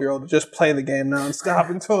a 12-year-old to just play the game nonstop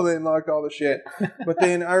until they unlocked all the shit. But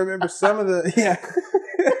then I remember some of the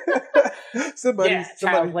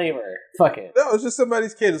child labor. Fuck it. No, it's just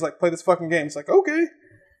somebody's kid. It's like, play this fucking game. It's like, okay,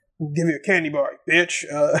 I'll give you a candy bar, bitch.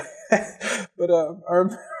 But I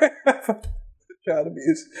remember child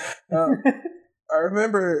abuse. I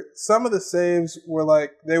remember some of the saves were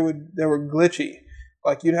like they were glitchy.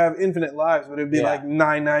 Like, you'd have infinite lives, but it'd be like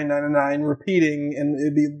 9999 repeating, and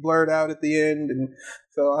it'd be blurred out at the end. And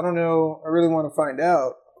so I don't know. I really want to find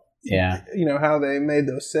out. Yeah. How they made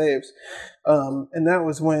those saves. And that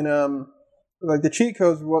was when like the cheat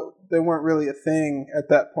codes, they weren't really a thing at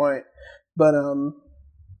that point. But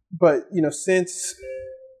since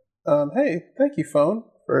hey, thank you, phone,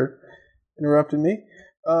 for interrupting me.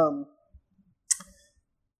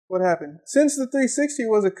 What happened? Since the 360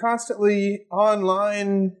 was a constantly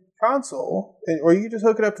online console, or you could just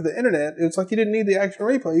hook it up to the internet, it's like you didn't need the Action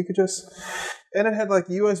Replay. You could just, and it had like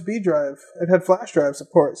USB drive. It had flash drive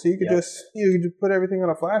support, so you could just put everything on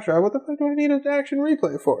a flash drive. What the fuck do I need an Action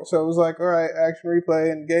Replay for? So it was like, all right, Action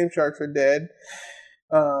Replay and Game Sharks are dead.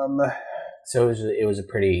 So it was a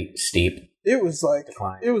pretty steep. It was like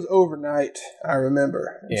decline. It was overnight. I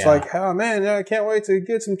remember. It's like, oh man, I can't wait to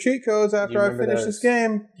get some cheat codes after I finish this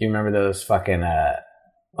game. Do you remember those fucking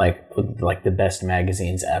like the best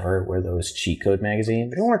magazines ever? Were those cheat code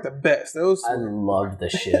magazines? They weren't the best. Those I loved the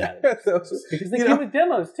shit out of those because they came with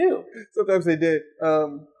demos too. Sometimes they did.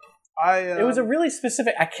 It was a really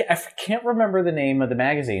specific. I can't remember the name of the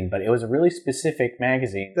magazine, but it was a really specific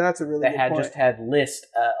magazine. That's a really good point. Just had a list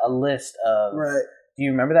of right. Do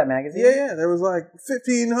you remember that magazine? Yeah. There was like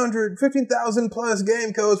 15,000 plus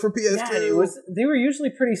game codes for PS2. Yeah, they were usually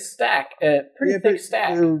pretty thick stack. They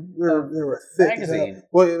were thick magazine.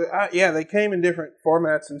 Well, they came in different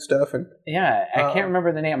formats and stuff. And I can't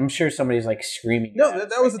remember the name. I'm sure somebody's like screaming. No,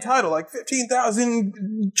 that was the title. Like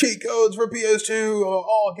 15,000 cheat codes for PS2,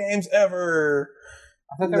 all games ever.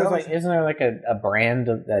 I thought there was isn't there like a brand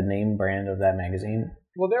of that name brand of that magazine?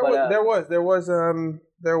 Well, there was,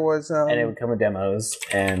 and it would come with demos,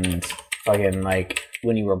 and fucking like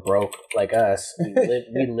when you were broke like us,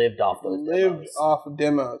 we lived off those. Off of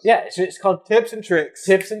demos. Yeah, it's called Tips and Tricks.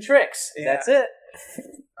 Tips and Tricks. Yeah. That's it.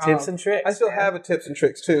 Tips and Tricks. I still have a Tips and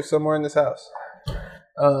Tricks too, somewhere in this house.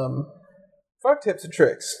 Fuck Tips and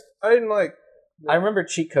Tricks. I didn't like. I remember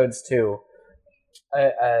cheat codes too.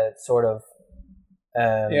 Sort of.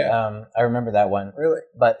 I remember that one. Really?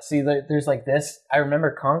 But see, there's like this. I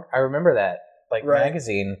remember that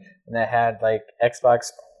magazine, and that had like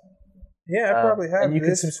Xbox. Yeah, I probably have. And you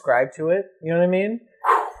could subscribe to it. You know what I mean?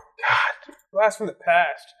 God, blast from the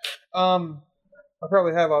past. I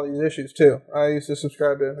probably have all these issues too. I used to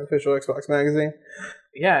subscribe to an official Xbox magazine.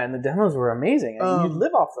 Yeah, and the demos were amazing. And you'd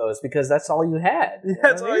live off those because that's all you had.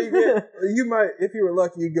 That's all you get. You might, if you were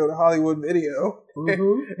lucky, you'd go to Hollywood Video,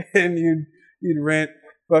 and you'd rent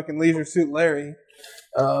fucking Leisure Suit Larry.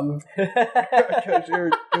 Because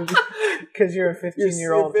you're a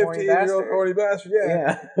 15-year-old horny bastard.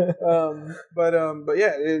 Yeah. But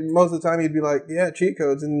yeah, most of the time you'd be like, cheat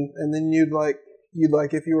codes, and then you'd like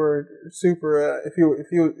if you were super if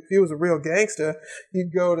you was a real gangster,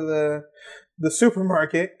 you'd go to the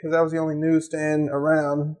supermarket because that was the only newsstand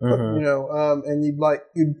around, and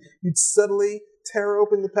you'd subtly tear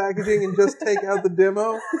open the packaging and just take out the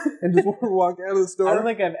demo and just walk out of the store. I don't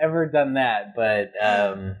think I've ever done that, but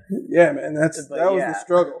yeah, man, that was the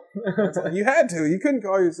struggle. You had to. You couldn't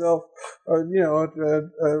call yourself, a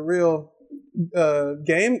real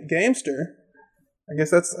gamester. I guess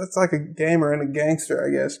that's like a gamer and a gangster, I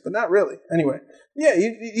guess, but not really. Anyway, yeah,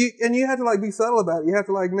 you had to like be subtle about it. You have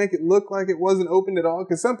to like make it look like it wasn't opened at all,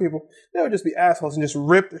 because some people, they would just be assholes and just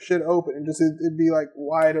rip the shit open and just it'd be like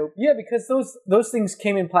wide open. Yeah, because those things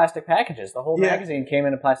came in plastic packages. The whole magazine came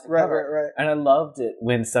in a plastic cover. Right. And I loved it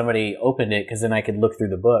when somebody opened it, because then I could look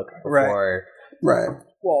through the book before. Right.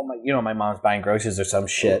 well, my mom's buying groceries or some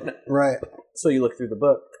shit. Right. So you look through the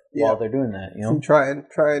book while they're doing that, you know? And try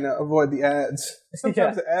and avoid the ads.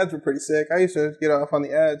 Sometimes the ads were pretty sick. I used to get off on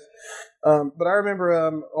the ads. But I remember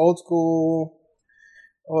old school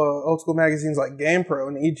magazines like GamePro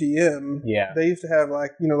and EGM. Yeah. They used to have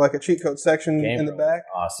like a cheat code section in the back.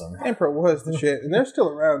 Awesome. GamePro was the shit. And they're still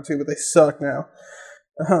around too, but they suck now.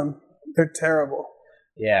 They're terrible.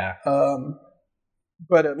 Yeah.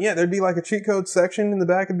 But there'd be like a cheat code section in the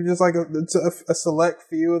back. It'd be just like a select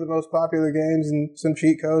few of the most popular games and some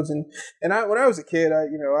cheat codes. And when I was a kid, I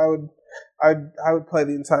would play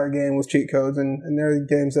the entire game with cheat codes. And there are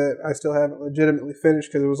games that I still haven't legitimately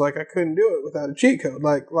finished because it was like I couldn't do it without a cheat code.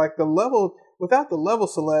 Like the level without the level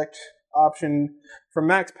select option for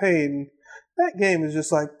Max Payne. That game is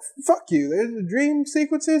just like fuck you. There's the dream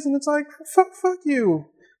sequences, and it's like fuck you.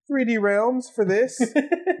 3D realms for this.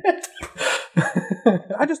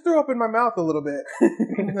 I just threw up in my mouth a little bit.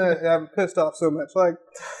 I'm pissed off so much. Like,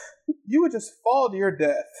 you would just fall to your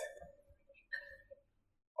death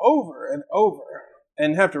over and over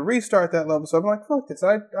and have to restart that level. So I'm like, fuck this.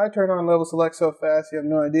 I turn on level select so fast, you have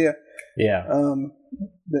no idea. Yeah. And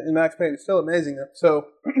Max Payne is still amazing though. So,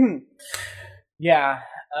 yeah.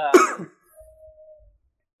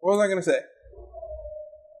 What was I going to say?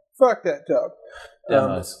 Fuck that dog.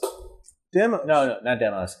 Demos. Demos. No, not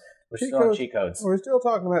demos. We're still on cheat codes. We're still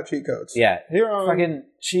talking about cheat codes. Yeah. Here on fucking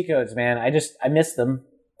cheat codes, man. I miss them.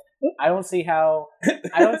 I don't see how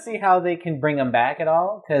they can bring them back at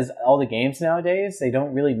all, because all the games nowadays, they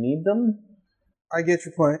don't really need them. I get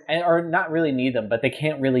your point. Or not really need them, but they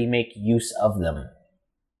can't really make use of them.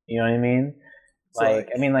 You know what I mean?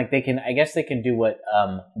 They can. I guess they can do what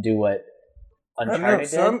Uncharted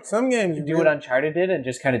did. Some games do what Uncharted did and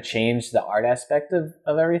just kind of change the art aspect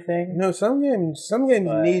of everything. No, some games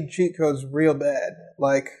need cheat codes real bad.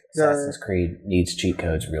 Like Assassin's Creed needs cheat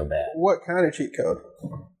codes real bad. What kind of cheat code?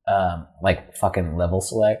 Like fucking level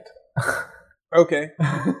select. Okay.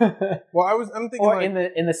 Well, I'm thinking, or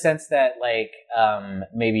in the sense that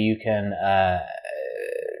maybe you can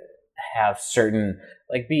have certain,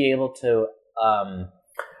 like, be able to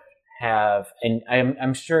have, and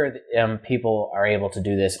I'm sure that, people are able to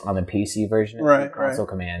do this on the PC version of console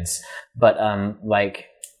commands, but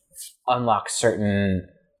unlock certain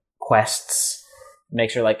quests. Make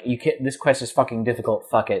sure this quest is fucking difficult.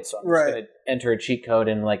 Fuck it. So I'm just gonna enter a cheat code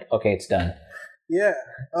and okay, it's done. Yeah.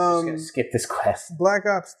 I'm just gonna skip this quest. Black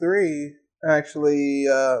Ops 3 actually,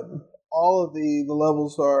 all of the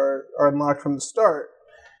levels are unlocked from the start.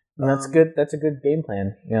 And that's good. That's a good game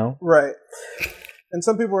plan. You know. Right. And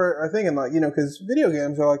some people are thinking because video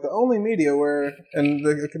games are like the only media where, and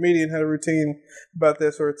the comedian had a routine about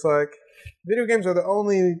this where it's like, video games are the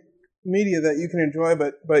only media that you can enjoy,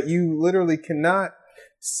 but you literally cannot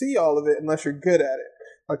see all of it unless you're good at it.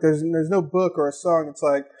 Like there's no book or a song. It's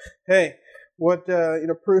like, hey, what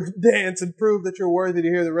dance and prove that you're worthy to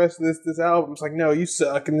hear the rest of this album. It's like, no, you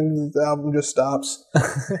suck, and then the album just stops.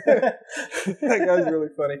 That guy's really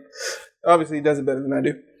funny. Obviously, he does it better than I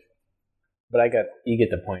do. But you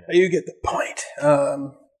get the point. You get the point.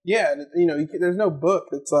 There's no book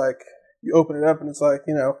that's like, you open it up and it's like,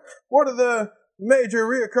 what are the major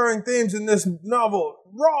reoccurring themes in this novel?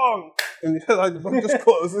 Wrong! And the book just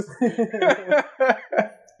closes. I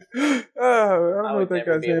don't know what that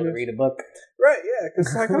guy's name is. Read a book. Right, yeah,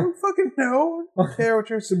 because I don't fucking know. I don't care what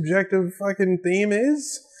your subjective fucking theme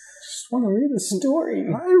is. I just want to read the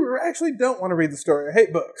story. I actually don't want to read the story. I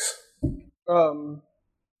hate books.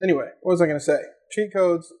 Anyway, what was I going to say? Cheat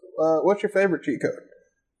codes. What's your favorite cheat code?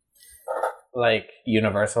 Like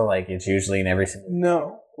universal, like it's usually in every single game?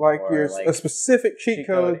 No, a specific cheat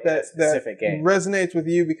code that resonates with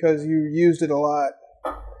you because you used it a lot.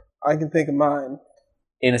 I can think of mine.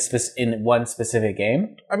 In one specific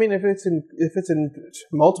game? I mean, if it's in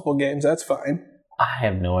multiple games, that's fine. I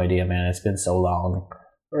have no idea, man. It's been so long.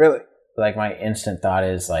 Really? Like my instant thought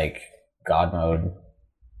is God mode.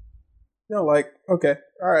 No, okay,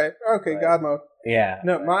 all right, okay, God mode. Yeah.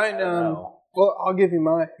 No, mine. Well, I'll give you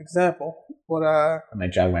my example. I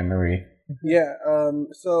might jog my memory. Yeah.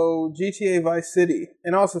 So GTA Vice City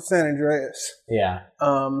and also San Andreas. Yeah.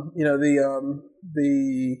 The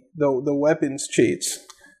weapons cheats.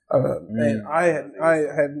 And I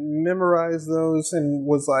had memorized those and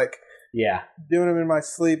was doing them in my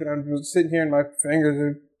sleep, and I'm sitting here and my fingers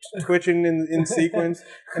are twitching in sequence,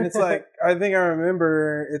 and it's like, I think I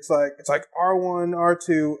remember it's like R1,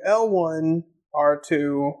 R2, L1,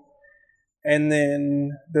 R2, And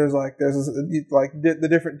then there's the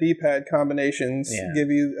different D-pad combinations give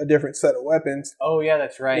you a different set of weapons. Oh yeah,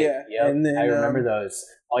 that's right. Yeah, yep. and then I remember those.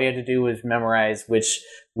 All you had to do was memorize which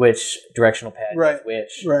directional pad right,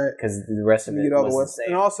 which, right? Because the rest of it was the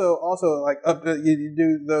same. And also like you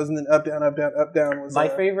do those and then up down was my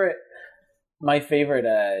favorite. My favorite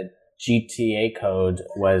GTA code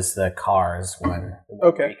was the cars one.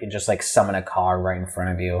 Okay, you can just like summon a car right in front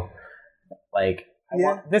of you, like. I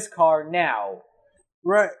want this car now.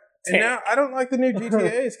 Right. And now I don't like the new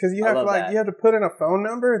GTAs because you have to you have to put in a phone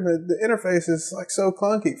number and the interface is like so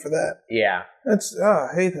clunky for that. Yeah. I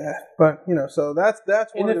hate that. But so that's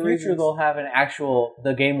one of the reasons. In the future they'll have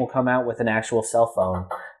the game will come out with an actual cell phone.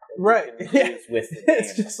 Right. Yeah. With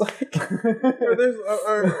it's just like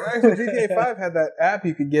or actually GTA 5 had that app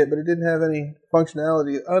you could get, but it didn't have any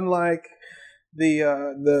functionality, unlike the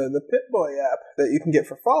Pip-Boy app that you can get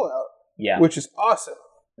for Fallout. Yeah, which is awesome.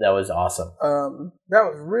 That was awesome. That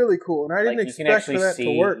was really cool, and I didn't expect for that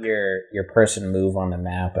to work. Your person move on the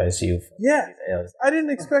map as you. Yeah, I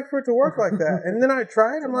didn't expect for it to work like that, and then I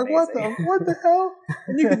tried. I'm like, what the hell?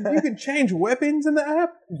 And you can change weapons in the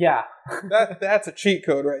app. Yeah, that's a cheat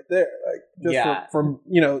code right there. Like just from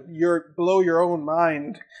your blow your own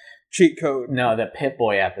mind cheat code. No, the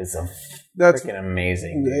Pip-Boy app is freaking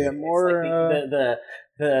amazing. Yeah, dude. More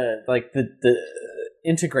like the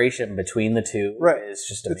integration between the two is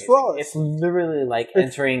just amazing. It's flawless. It's literally like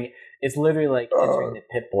entering the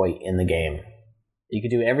Pip-Boy in the game. You can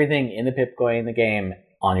do everything in the Pip-Boy in the game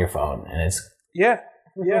on your phone, and it's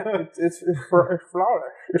it's flawless.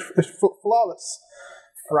 It's flawless.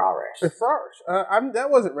 Flourish. That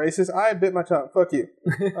wasn't racist. I bit my tongue. Fuck you.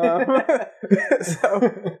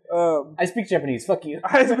 I speak Japanese. Fuck you.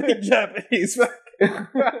 I speak Japanese.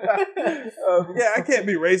 I can't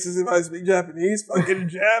be racist if I speak Japanese. Fucking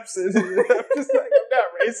Japs. I'm just like, I'm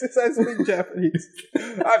not racist. I speak Japanese.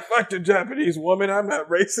 I fucked a Japanese woman. I'm not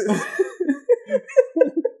racist.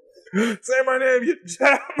 Say my name, you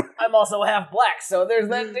Jap. I'm also half black, so there's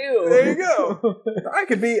that too. There you go. I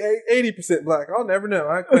could be 80% black. I'll never know.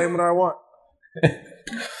 I claim what I want.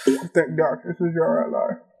 Thank darkness is your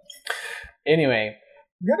ally. Anyway.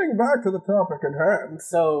 Getting back to the topic at hand.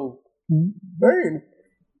 So, Bane.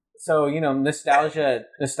 So, nostalgia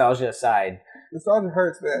aside. Nostalgia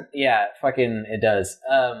hurts, man. Yeah, fucking it does.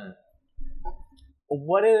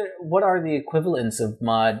 What are the equivalents of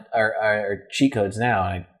mod or cheat codes now?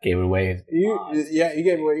 I gave it away. You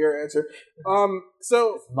gave away your answer.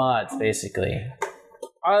 So mods basically.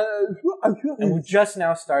 And we're just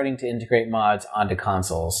now starting to integrate mods onto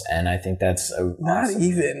consoles, and I think that's not awesome.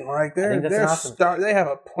 Even like they're awesome. They have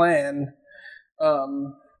a plan,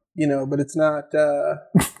 but it's not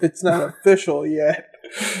official yet.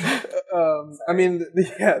 I mean,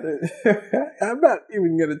 I'm not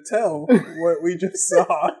even going to tell what we just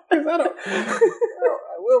saw. I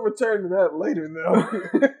will return to that later, though.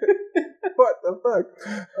 What the fuck?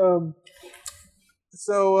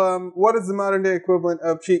 So, what is the modern day equivalent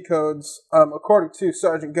of cheat codes? According to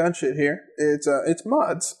Sergeant Gunshit here, it's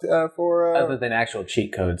mods for other than actual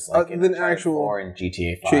cheat codes, like other than actual in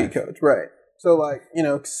GTA 5 cheat codes, right? So,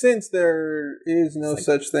 since there is no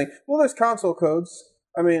such thing, well, there's console codes.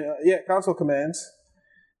 I mean, console commands.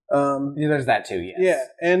 There's that too, yes. Yeah,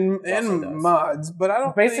 and mods, but I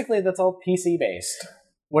don't. Basically, that's all PC based.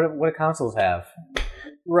 What do consoles have?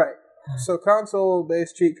 Right. So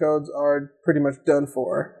console-based cheat codes are pretty much done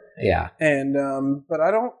for. Yeah. And but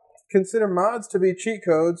I don't consider mods to be cheat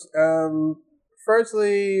codes.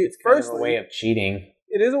 Firstly, it's kind of a way of cheating.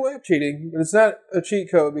 It is a way of cheating, but it's not a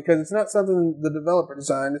cheat code because it's not something the developer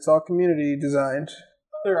designed. It's all community designed.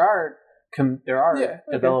 There are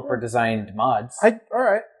developer designed mods. All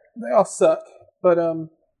right. They all suck, but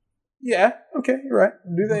yeah, okay, you're right.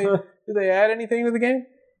 Do they add anything to the game?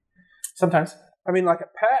 Sometimes. I mean, like a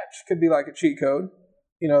patch could be like a cheat code.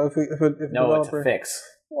 If a developer, it's a fix.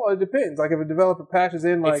 Well, it depends. Like if a developer patches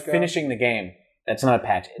in, it's finishing the game. That's not a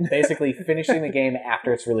patch. It's basically finishing the game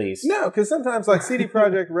after it's released. No, because sometimes like CD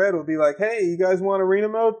Projekt Red will be like, "Hey, you guys want arena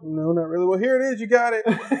mode?" No, not really. Well, here it is. You got it.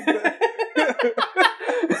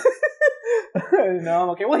 No, I'm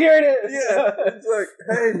okay. Well, here it is. Yeah, it's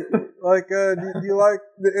like, hey, do you like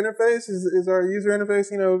the interface? Is our user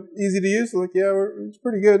interface, easy to use? Like, yeah, it's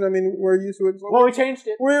pretty good. I mean, we're used to it. Well, we changed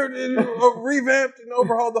it. We're revamped and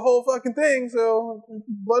overhauled the whole fucking thing. So,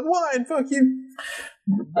 blood wine, fuck you.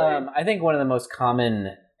 I think one of the most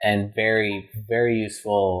common and very, very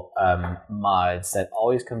useful mods that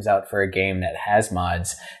always comes out for a game that has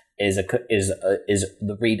mods is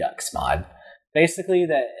the Redux mod. Basically,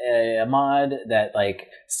 a mod that like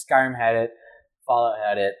Skyrim had it, Fallout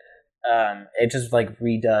had it, it just like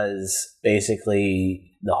redoes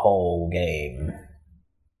basically the whole game.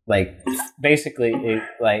 Like basically,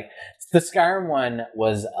 like the Skyrim one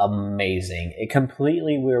was amazing. It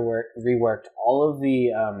completely reworked all of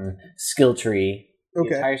the skill tree, the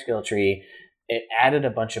entire skill tree. It added a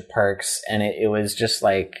bunch of perks, and it was just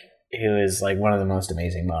like one of the most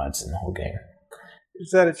amazing mods in the whole game.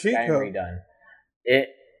 Is that a cheat Skyrim code? redone.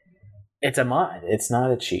 It's a mod. It's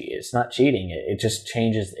not a cheat. It's not cheating. It just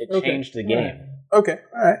changes. It changed the game. Okay,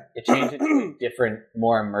 all right. It changed it to a different,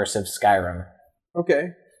 more immersive Skyrim.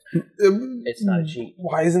 Okay. It's not a cheat.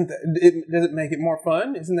 Why isn't that? Does it make it more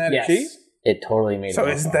fun? Isn't that a cheat? It totally made it So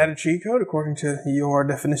more isn't fun. that a cheat code according to your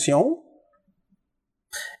definition?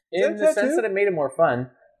 In the sense that it made it more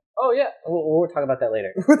fun. Oh yeah, we'll talk about that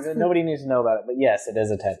later. Nobody needs to know about it, but yes, it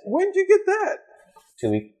is a tattoo. When did you get that?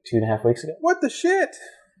 2.5 weeks ago. What the shit?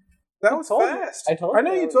 That was fast. I told you. I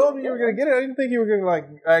know you told me you were going to get it. I didn't think you were going to like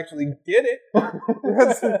actually get it.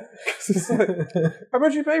 How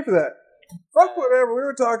much you pay for that? Fuck whatever we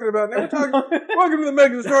were talking about. Now we're talking. Welcome to the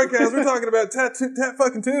Megan Storycast. We're talking about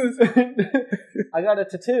fucking twos. I got a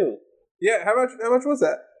tattoo. Yeah, how much was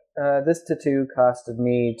that? This tattoo costed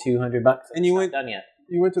me $200. And you went done yet?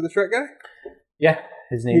 You went to the Shrek guy? Yeah,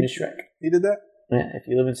 his name is Shrek. He did that? Yeah, if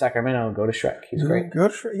you live in Sacramento, go to Shrek. He's great. Go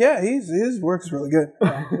to Shrek. Yeah, his work is really good.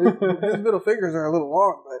 His middle fingers are a little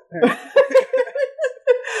long, but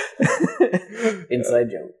inside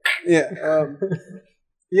joke. Yeah.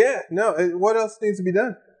 Yeah. No. What else needs to be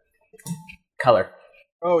done? Color.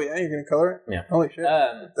 Oh yeah, you're gonna color it. Yeah. Holy shit. Is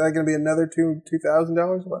that gonna be another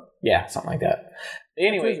 $2,000? What? Yeah, something like that.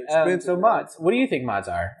 Anyway, so mods. What do you think mods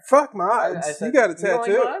are? Fuck mods. You got a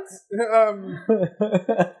tattoo.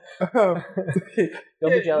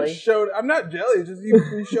 Don't be jelly. I'm not jelly. It's just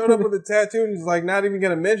you showed up with a tattoo and he's like not even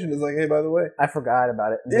gonna mention. It's like, hey, by the way, I forgot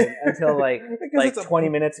about it until like 20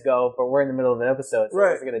 minutes ago. But we're in the middle of an episode, so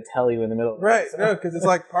I wasn't gonna tell you in the middle. Of right? No, because it's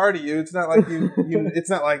like part of you. It's not like you. It's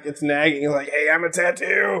not like it's nagging. You're like, hey, I'm a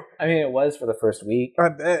tattoo. I mean, it was for the first week. I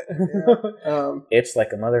bet. Yeah. It's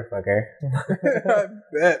like a motherfucker. I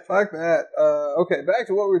bet. Fuck that. Okay, back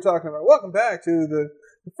to what we were talking about. Welcome back to the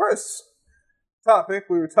first topic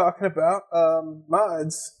we were talking about,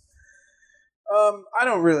 mods. I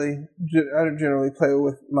don't generally play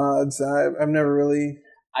with mods. I've never really.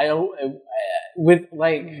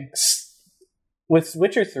 With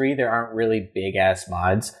Witcher 3, there aren't really big ass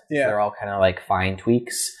mods. Yeah, they're all kind of like fine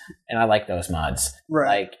tweaks, and I like those mods.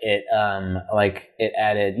 Right. Like it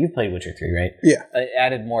added. You played Witcher 3, right? Yeah. It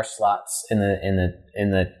added more slots in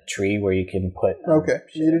the tree where you can put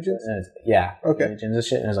mutagens. Yeah. Okay. Mutagens and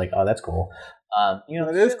shit, and I was like, oh, that's cool.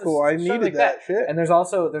 That is cool. I needed like that shit. And there's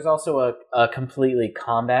also a completely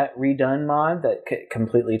combat redone mod that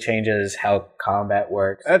completely changes how combat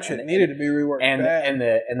works. That shit needed to be reworked. And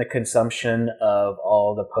the consumption of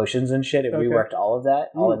all the potions and shit. It reworked all of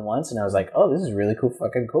that all in once, and I was like, oh, this is really cool,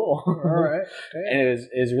 fucking cool. All right. And it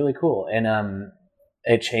was really cool, and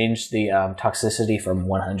it changed the toxicity from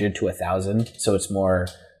 100 to 1,000, so it's more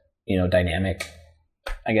dynamic,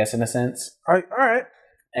 I guess, in a sense. All right.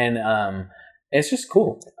 And it's just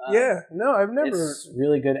cool. No, I've never. It's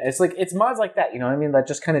really good. It's mods like that, you know what I mean? That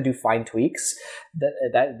just kind of do fine tweaks.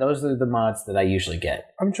 Those are the mods that I usually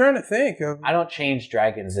get. I'm trying to think of. I don't change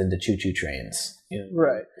dragons into choo-choo trains.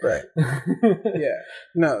 Right. Yeah.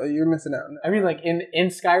 No, you're missing out. I mean, like in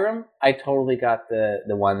Skyrim, I totally got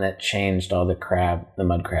the one that changed all the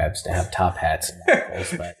mud crabs to have top hats and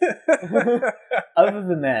waffles, but other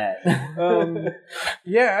than that,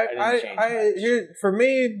 for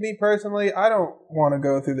me personally, I don't want to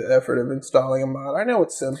go through the effort of installing a mod. I know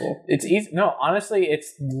it's simple. It's easy. No, honestly,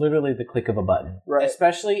 it's literally the click of a button. Right.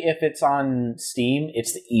 Especially if it's on Steam,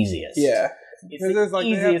 it's the easiest. Yeah. It's the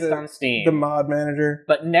easiest on Steam. The mod manager.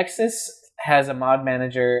 But Nexus has a mod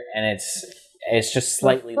manager, and it's just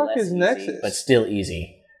slightly less easy, Nexus? but still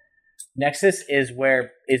easy. Nexus is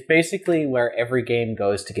basically where every game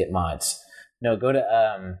goes to get mods. No, go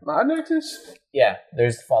to Mod Nexus? Yeah,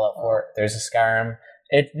 there's Fallout 4, there's a Skyrim.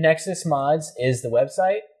 Nexus Mods is the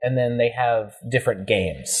website, and then they have different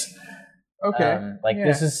games. Okay.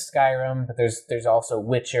 This is Skyrim, but there's also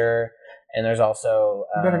Witcher, and there's also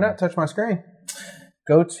you better not touch my screen.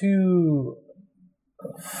 Go to.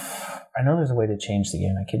 I know there's a way to change the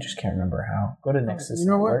game. I just can't remember how. Go to Nexus. You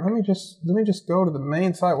know what? Let me just go to the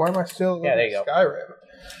main site. Why am I still there you Skyrim?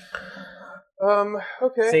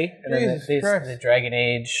 Okay. See, and then the Dragon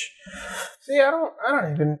Age. See, I don't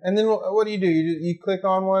even. And then what do? You click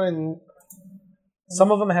on one, and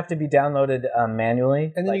some of them have to be downloaded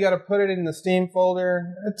manually, and then you got to put it in the Steam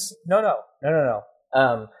folder. It's no.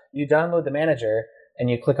 You download the manager, and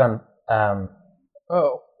you click on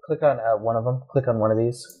click on one of them. Click on one of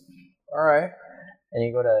these, All right. and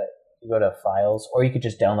you go to files, or you could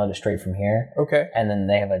just download it straight from here. Okay. And then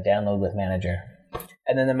they have a download with manager,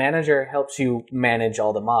 and then the manager helps you manage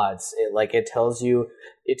all the mods. It tells you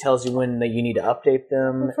when that you need to update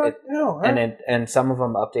them, and some of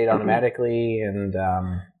them update automatically, and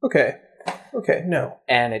Okay, no.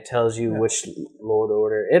 And it tells you which load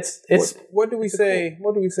order. It's what do we say? Cool.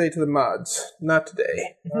 What do we say to the mods? Not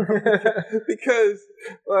today, because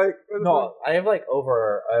no, I have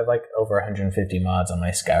over 150 mods on my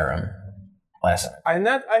Skyrim. Last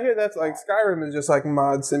night. I hear that's like Skyrim is just like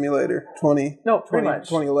Mod Simulator 20. No, pretty much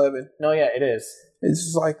 2011. No, yeah, it is. It's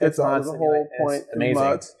just like that's all the whole point. It's amazing.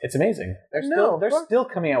 Mods. It's amazing. They're still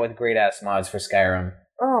coming out with great ass mods for Skyrim.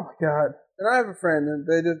 Oh my god. And I have a friend, and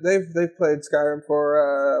they've played Skyrim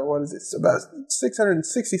for what is it? About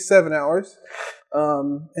 667 hours,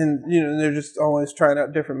 and they're just always trying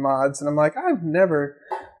out different mods. And I'm like, I've never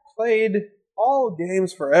played all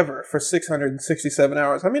games forever for 667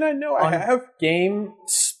 hours. I mean, I know I have.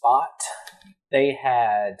 GameSpot, they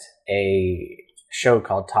had a show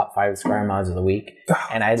called Top 5 Skyrim Mods of the Week,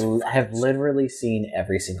 and I have literally seen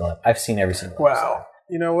every single. I've seen every single. Wow. Episode.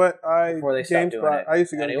 You know what? Before they stopped doing it. I used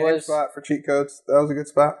to go to GameSpot for cheat codes. That was a good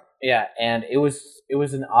spot. Yeah, and it was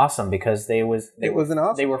an awesome because they were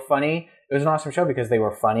funny. It was an awesome show because they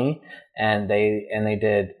were funny, and a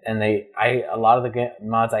lot of the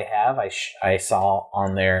mods I have I saw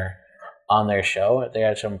on their show. They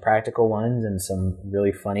had some practical ones and some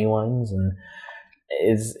really funny ones, and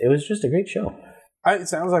it was just a great show. It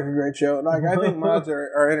sounds like a great show. Like I think mods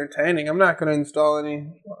are entertaining. I'm not going to install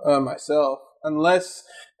any myself. Unless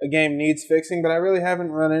a game needs fixing, but I really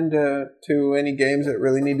haven't run into any games that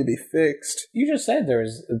really need to be fixed. You just said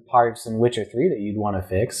there's parts in Witcher 3 that you'd want to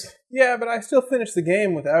fix. Yeah, but I still finish the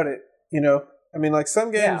game without it, I mean, like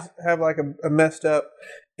some games have like a messed up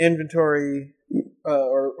inventory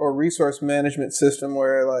or resource management system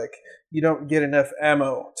where like you don't get enough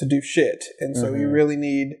ammo to do shit, and so you really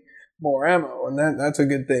need more ammo, and that's a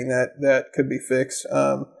good thing that could be fixed.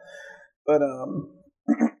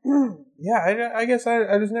 Yeah, I guess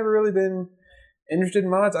I just never really been interested in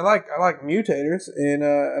mods. I like mutators in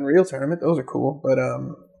Unreal Tournament; those are cool. But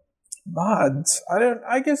mods,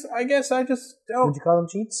 I guess I just don't. Would you call them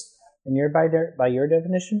cheats? By your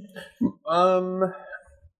definition?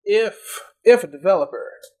 If a developer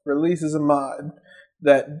releases a mod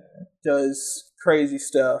that does crazy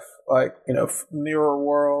stuff like mirror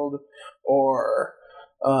world or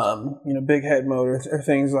big head mode or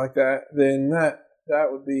things like that, then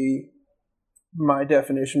that would be my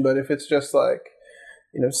definition. But if it's just like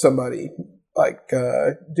somebody like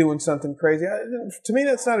doing something crazy, to me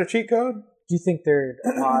that's not a cheat code. Do you think their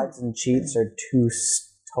mods and cheats are two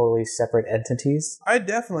totally separate entities? I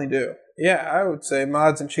definitely do. Yeah, I would say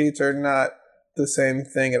mods and cheats are not the same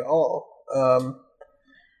thing at all.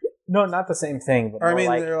 No, not the same thing. But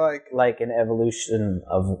they're like an evolution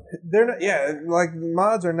of. They're not. Yeah, like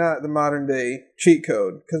mods are not the modern day cheat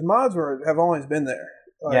code because mods have always been there.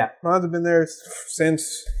 Mods have been there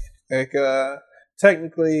since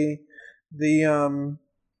technically the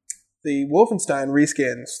Wolfenstein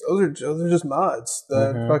reskins. Those are just mods.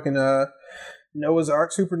 The fucking Noah's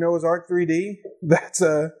Ark, Super Noah's Ark 3D. That's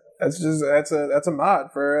a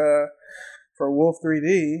mod for Wolf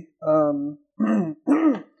 3D.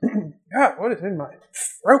 God, what is in my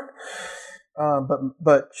throat?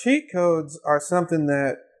 But cheat codes are something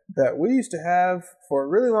that we used to have for a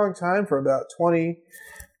really long time, for about 20,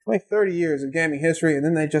 30 years of gaming history, and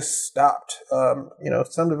then they just stopped.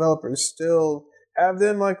 Some developers still have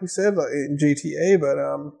them, like we said, like in GTA, but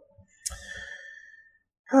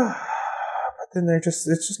then it's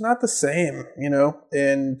just not the same,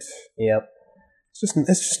 and yep, it's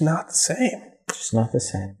just not the same. It's just not the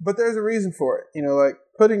same. But there's a reason for it, like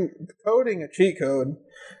coding a cheat code.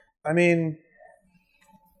 I mean,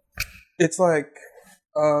 it's like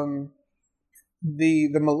the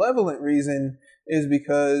malevolent reason is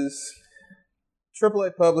because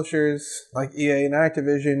AAA publishers like EA and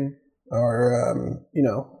Activision are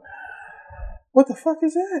what the fuck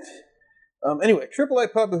is that? Anyway,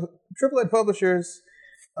 AAA publishers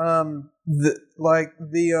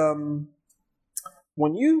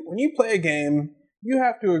when you play a game, you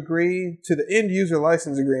have to agree to the end user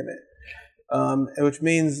license agreement, which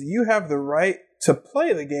means you have the right to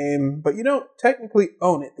play the game, but you don't technically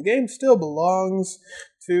own it. The game still belongs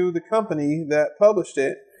to the company that published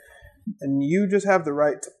it, and you just have the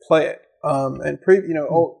right to play it.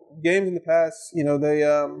 Old games in the past,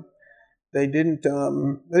 they didn't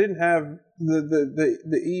have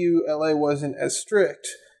the EU LA wasn't as strict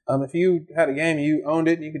If you had a game, you owned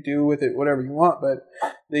it, you could do with it whatever you want. But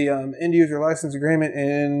the end user license agreement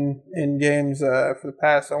in games for the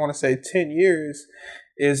past, I want to say 10 years,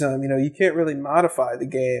 is you can't really modify the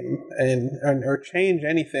game and or change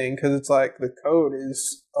anything because it's like the code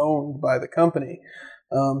is owned by the company.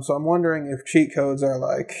 So I'm wondering if cheat codes are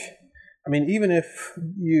like, even if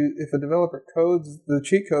a developer codes the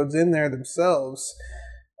cheat codes in there themselves,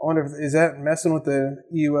 I wonder is that messing with the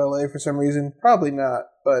EULA for some reason? Probably not,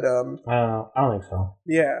 but I don't know. I don't think so.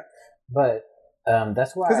 Yeah, but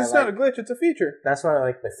that's why because it's not a glitch; it's a feature. That's why I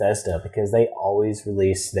like Bethesda, because they always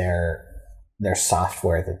release their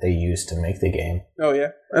software that they use to make the game. Oh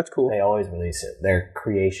yeah, that's cool. They always release it. Their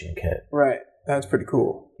creation kit. Right. That's pretty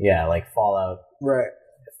cool. Yeah, like Fallout. Right.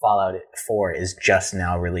 Fallout 4 is just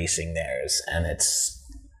now releasing theirs, and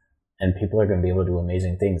people are going to be able to do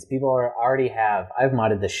amazing things. I've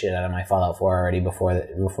modded the shit out of my Fallout 4 already before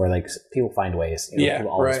like people find ways. People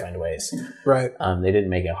always find ways. Right. They didn't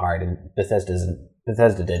make it hard, and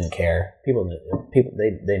Bethesda didn't care. People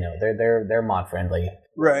they know they're mod friendly.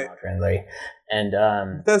 Right. Mod friendly. And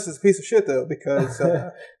Bethesda's a piece of shit though, because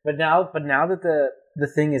but now that the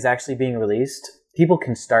thing is actually being released, people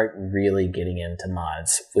can start really getting into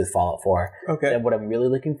mods with Fallout 4. Okay. And what I'm really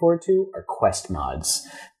looking forward to are quest mods.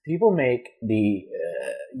 People make the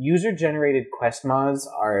user-generated quest mods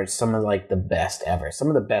are some of like the best ever. Some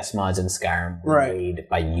of the best mods in Skyrim were made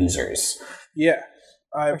by users. Yeah.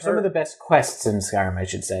 Some of the best quests in Skyrim, I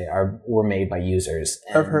should say, were made by users.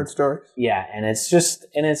 And I've heard stories. Yeah, and it's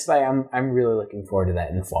like I'm really looking forward to that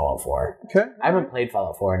in Fallout 4. Okay. I haven't played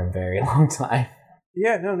Fallout 4 in a very long time.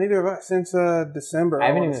 Yeah, no, neither have I since December. I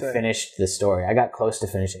haven't even finished the story. I got close to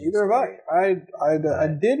finishing. Neither have I. I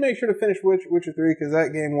did make sure to finish Witcher 3 because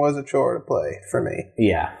that game was a chore to play for me.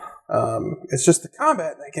 Yeah. It's just the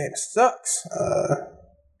combat in that game sucks.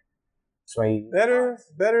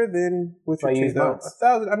 Better than Witcher 2 though.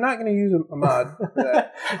 1,000. I'm not going to use a mod for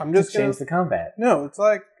that. I'm just going to change the combat. No, it's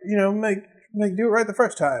like do it right the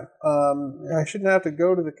first time. I shouldn't have to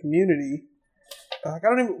go to the community. Like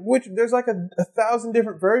there's like 1,000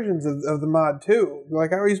 different versions of the mod too.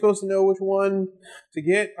 Like, how are you supposed to know which one to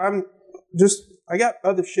get? I got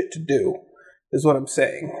other shit to do, is what I'm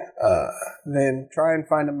saying. Than try and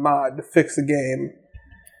find a mod to fix the game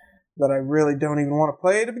that I really don't even want to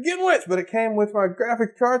play to begin with. But it came with my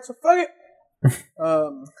graphic card, so fuck it.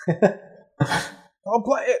 I'll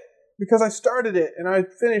play it because I started it and I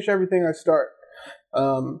finish everything I start.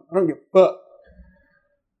 I don't give a fuck.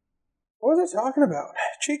 What was I talking about?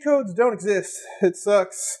 Cheat codes don't exist. It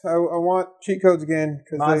sucks. I want cheat codes again.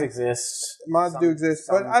 Mods exist. Mods do exist,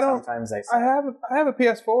 but I don't. Sometimes they. I have a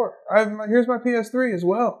PS4. Here's my PS3 as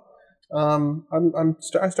well.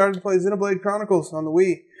 I started to play Xenoblade Chronicles on the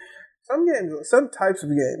Wii. Some types of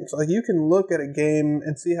games, like you can look at a game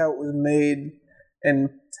and see how it was made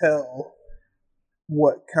and tell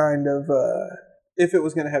what kind of if it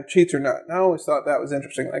was going to have cheats or not. And I always thought that was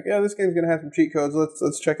interesting. Like, yeah, this game's going to have some cheat codes.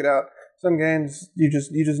 Let's check it out. Some games you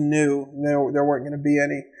just knew there weren't going to be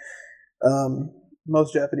any.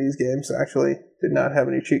 Most Japanese games actually did not have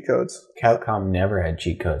any cheat codes. Capcom never had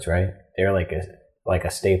cheat codes, right? They're like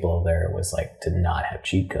a staple there was like to not have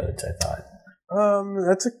cheat codes. I thought.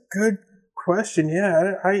 That's a good question.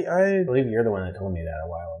 Yeah, I believe you're the one that told me that a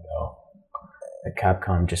while ago. That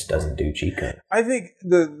Capcom just doesn't do cheat codes. I think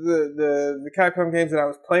the Capcom games that I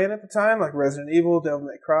was playing at the time, like Resident Evil, Devil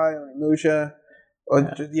May Cry, Onimusha.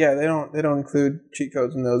 They don't include cheat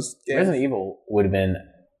codes in those games. Resident Evil would have been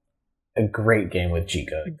a great game with cheat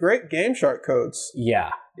codes. Great Game Shark codes.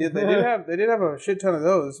 Yeah. Yeah, they did have a shit ton of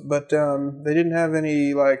those, but they didn't have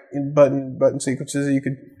any like button sequences you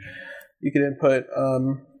could input.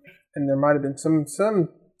 And there might have been some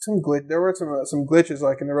glitch. There were some glitches,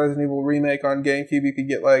 like in the Resident Evil remake on GameCube. You could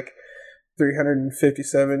get like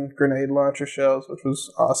 357 grenade launcher shells, which was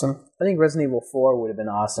awesome. I think Resident Evil 4 would have been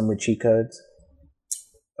awesome with cheat codes.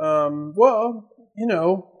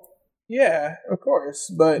 Yeah, of course.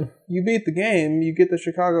 But you beat the game, you get the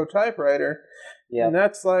Chicago typewriter, and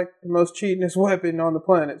that's like the most cheatinest weapon on the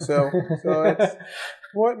planet. So it's,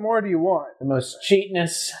 what more do you want? The most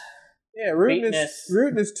cheatinest. Yeah, rootinest,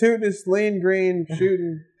 tootinest, lean green,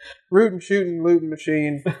 shooting, looting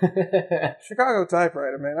machine. Chicago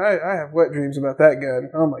typewriter, man. I have wet dreams about that gun.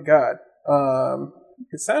 Oh my god.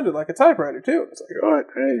 It sounded like a typewriter too. It's like, oh,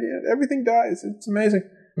 everything dies. It's amazing.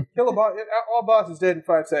 Kill a boss. All bosses dead in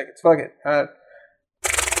 5 seconds. Fuck it. All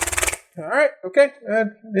right. Okay.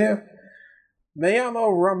 Yeah. Me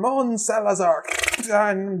llamo Ramon Salazar.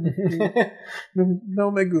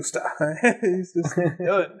 No me gusta. He's just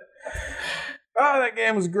done. Oh, that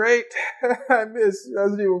game was great. I miss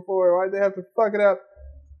Resident Evil 4. Why'd they have to fuck it up?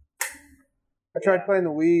 I tried playing the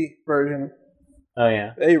Wii version. Oh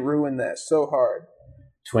yeah, they ruined that so hard.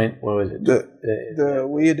 What was it? The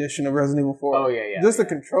Wii edition of Resident Evil 4. Oh yeah. Just the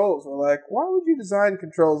controls were like, why would you design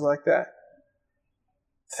controls like that?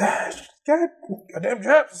 Goddamn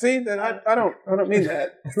Japs. See that I don't mean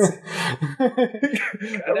that.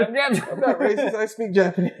 Goddamn Japs. I'm not racist. I speak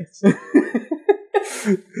Japanese.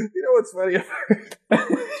 You know what's funny?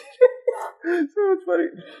 So it's funny.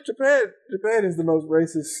 Japan is the most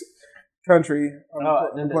racist country on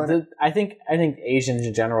the planet. I think Asians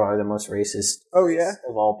in general are the most racist. Oh yeah,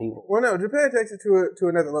 of all people. Well, no, Japan takes it to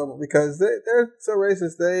another level because they're so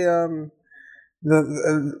racist. They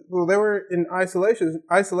they were in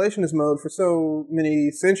isolationist mode for so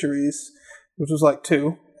many centuries, which was like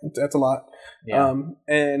 2. That's a lot. Yeah.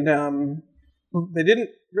 They didn't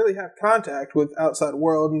really have contact with outside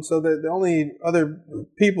world, and so the only other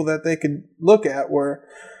people that they could look at were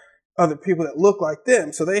other people that look like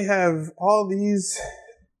them. So they have all these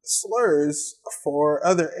slurs for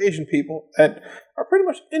other Asian people that are pretty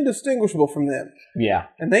much indistinguishable from them. Yeah.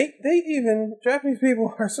 And they even, Japanese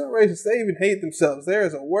people are so racist, they even hate themselves. There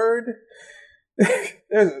is a word,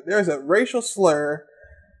 there's a racial slur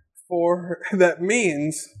for that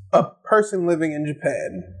means a person living in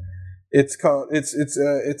Japan. It's called it's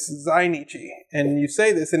Zainichi, and you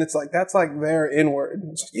say this, and it's like that's like their N-word.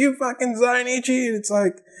 It's like, you fucking Zainichi, and it's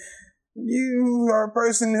like you are a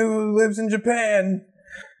person who lives in Japan.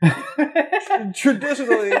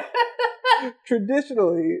 Traditionally,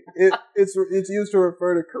 it's used to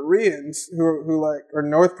refer to Koreans who like or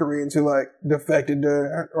North Koreans who like defected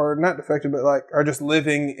to or not defected but like are just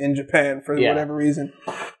living in Japan for whatever reason,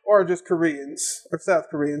 or just Koreans or South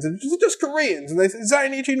Koreans and just Koreans, and they say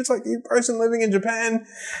Zainichi, and it's like you person living in Japan.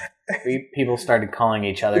 People started calling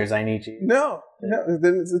each other Zainichi. No,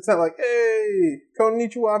 then it's not like hey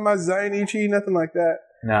konnichiwa my Zainichi, nothing like that.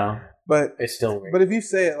 No. But it's still weird. But if you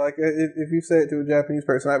say it like if you say it to a Japanese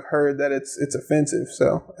person, I've heard that it's offensive.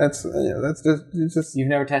 So that's that's just You've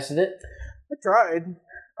never tested it? I tried.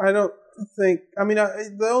 I don't think. I mean,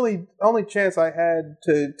 the only chance I had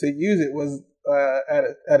to use it was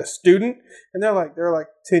at a student, and they're like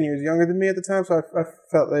 10 years younger than me at the time, so I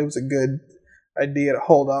felt that it was a good idea to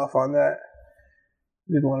hold off on that.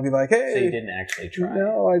 Didn't want to be like, hey. So you didn't actually try?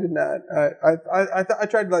 No, I did not. I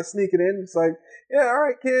tried to like sneak it in. It's like, yeah, all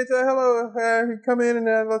right, kids, hello, come in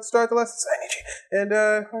and let's start the lesson. And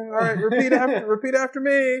all right, repeat after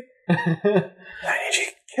me.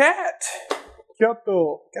 Cat.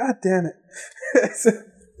 Kyoto. God damn it.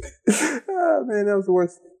 Oh man, that was the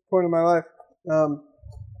worst point of my life.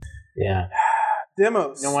 Yeah.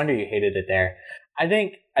 Demos. No wonder you hated it there. I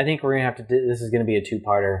think we're gonna have to. This is gonna be a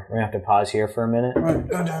 2-parter. We're gonna have to pause here for a minute.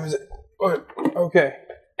 What time is it? Okay.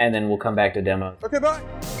 And then we'll come back to demos. Okay, bye.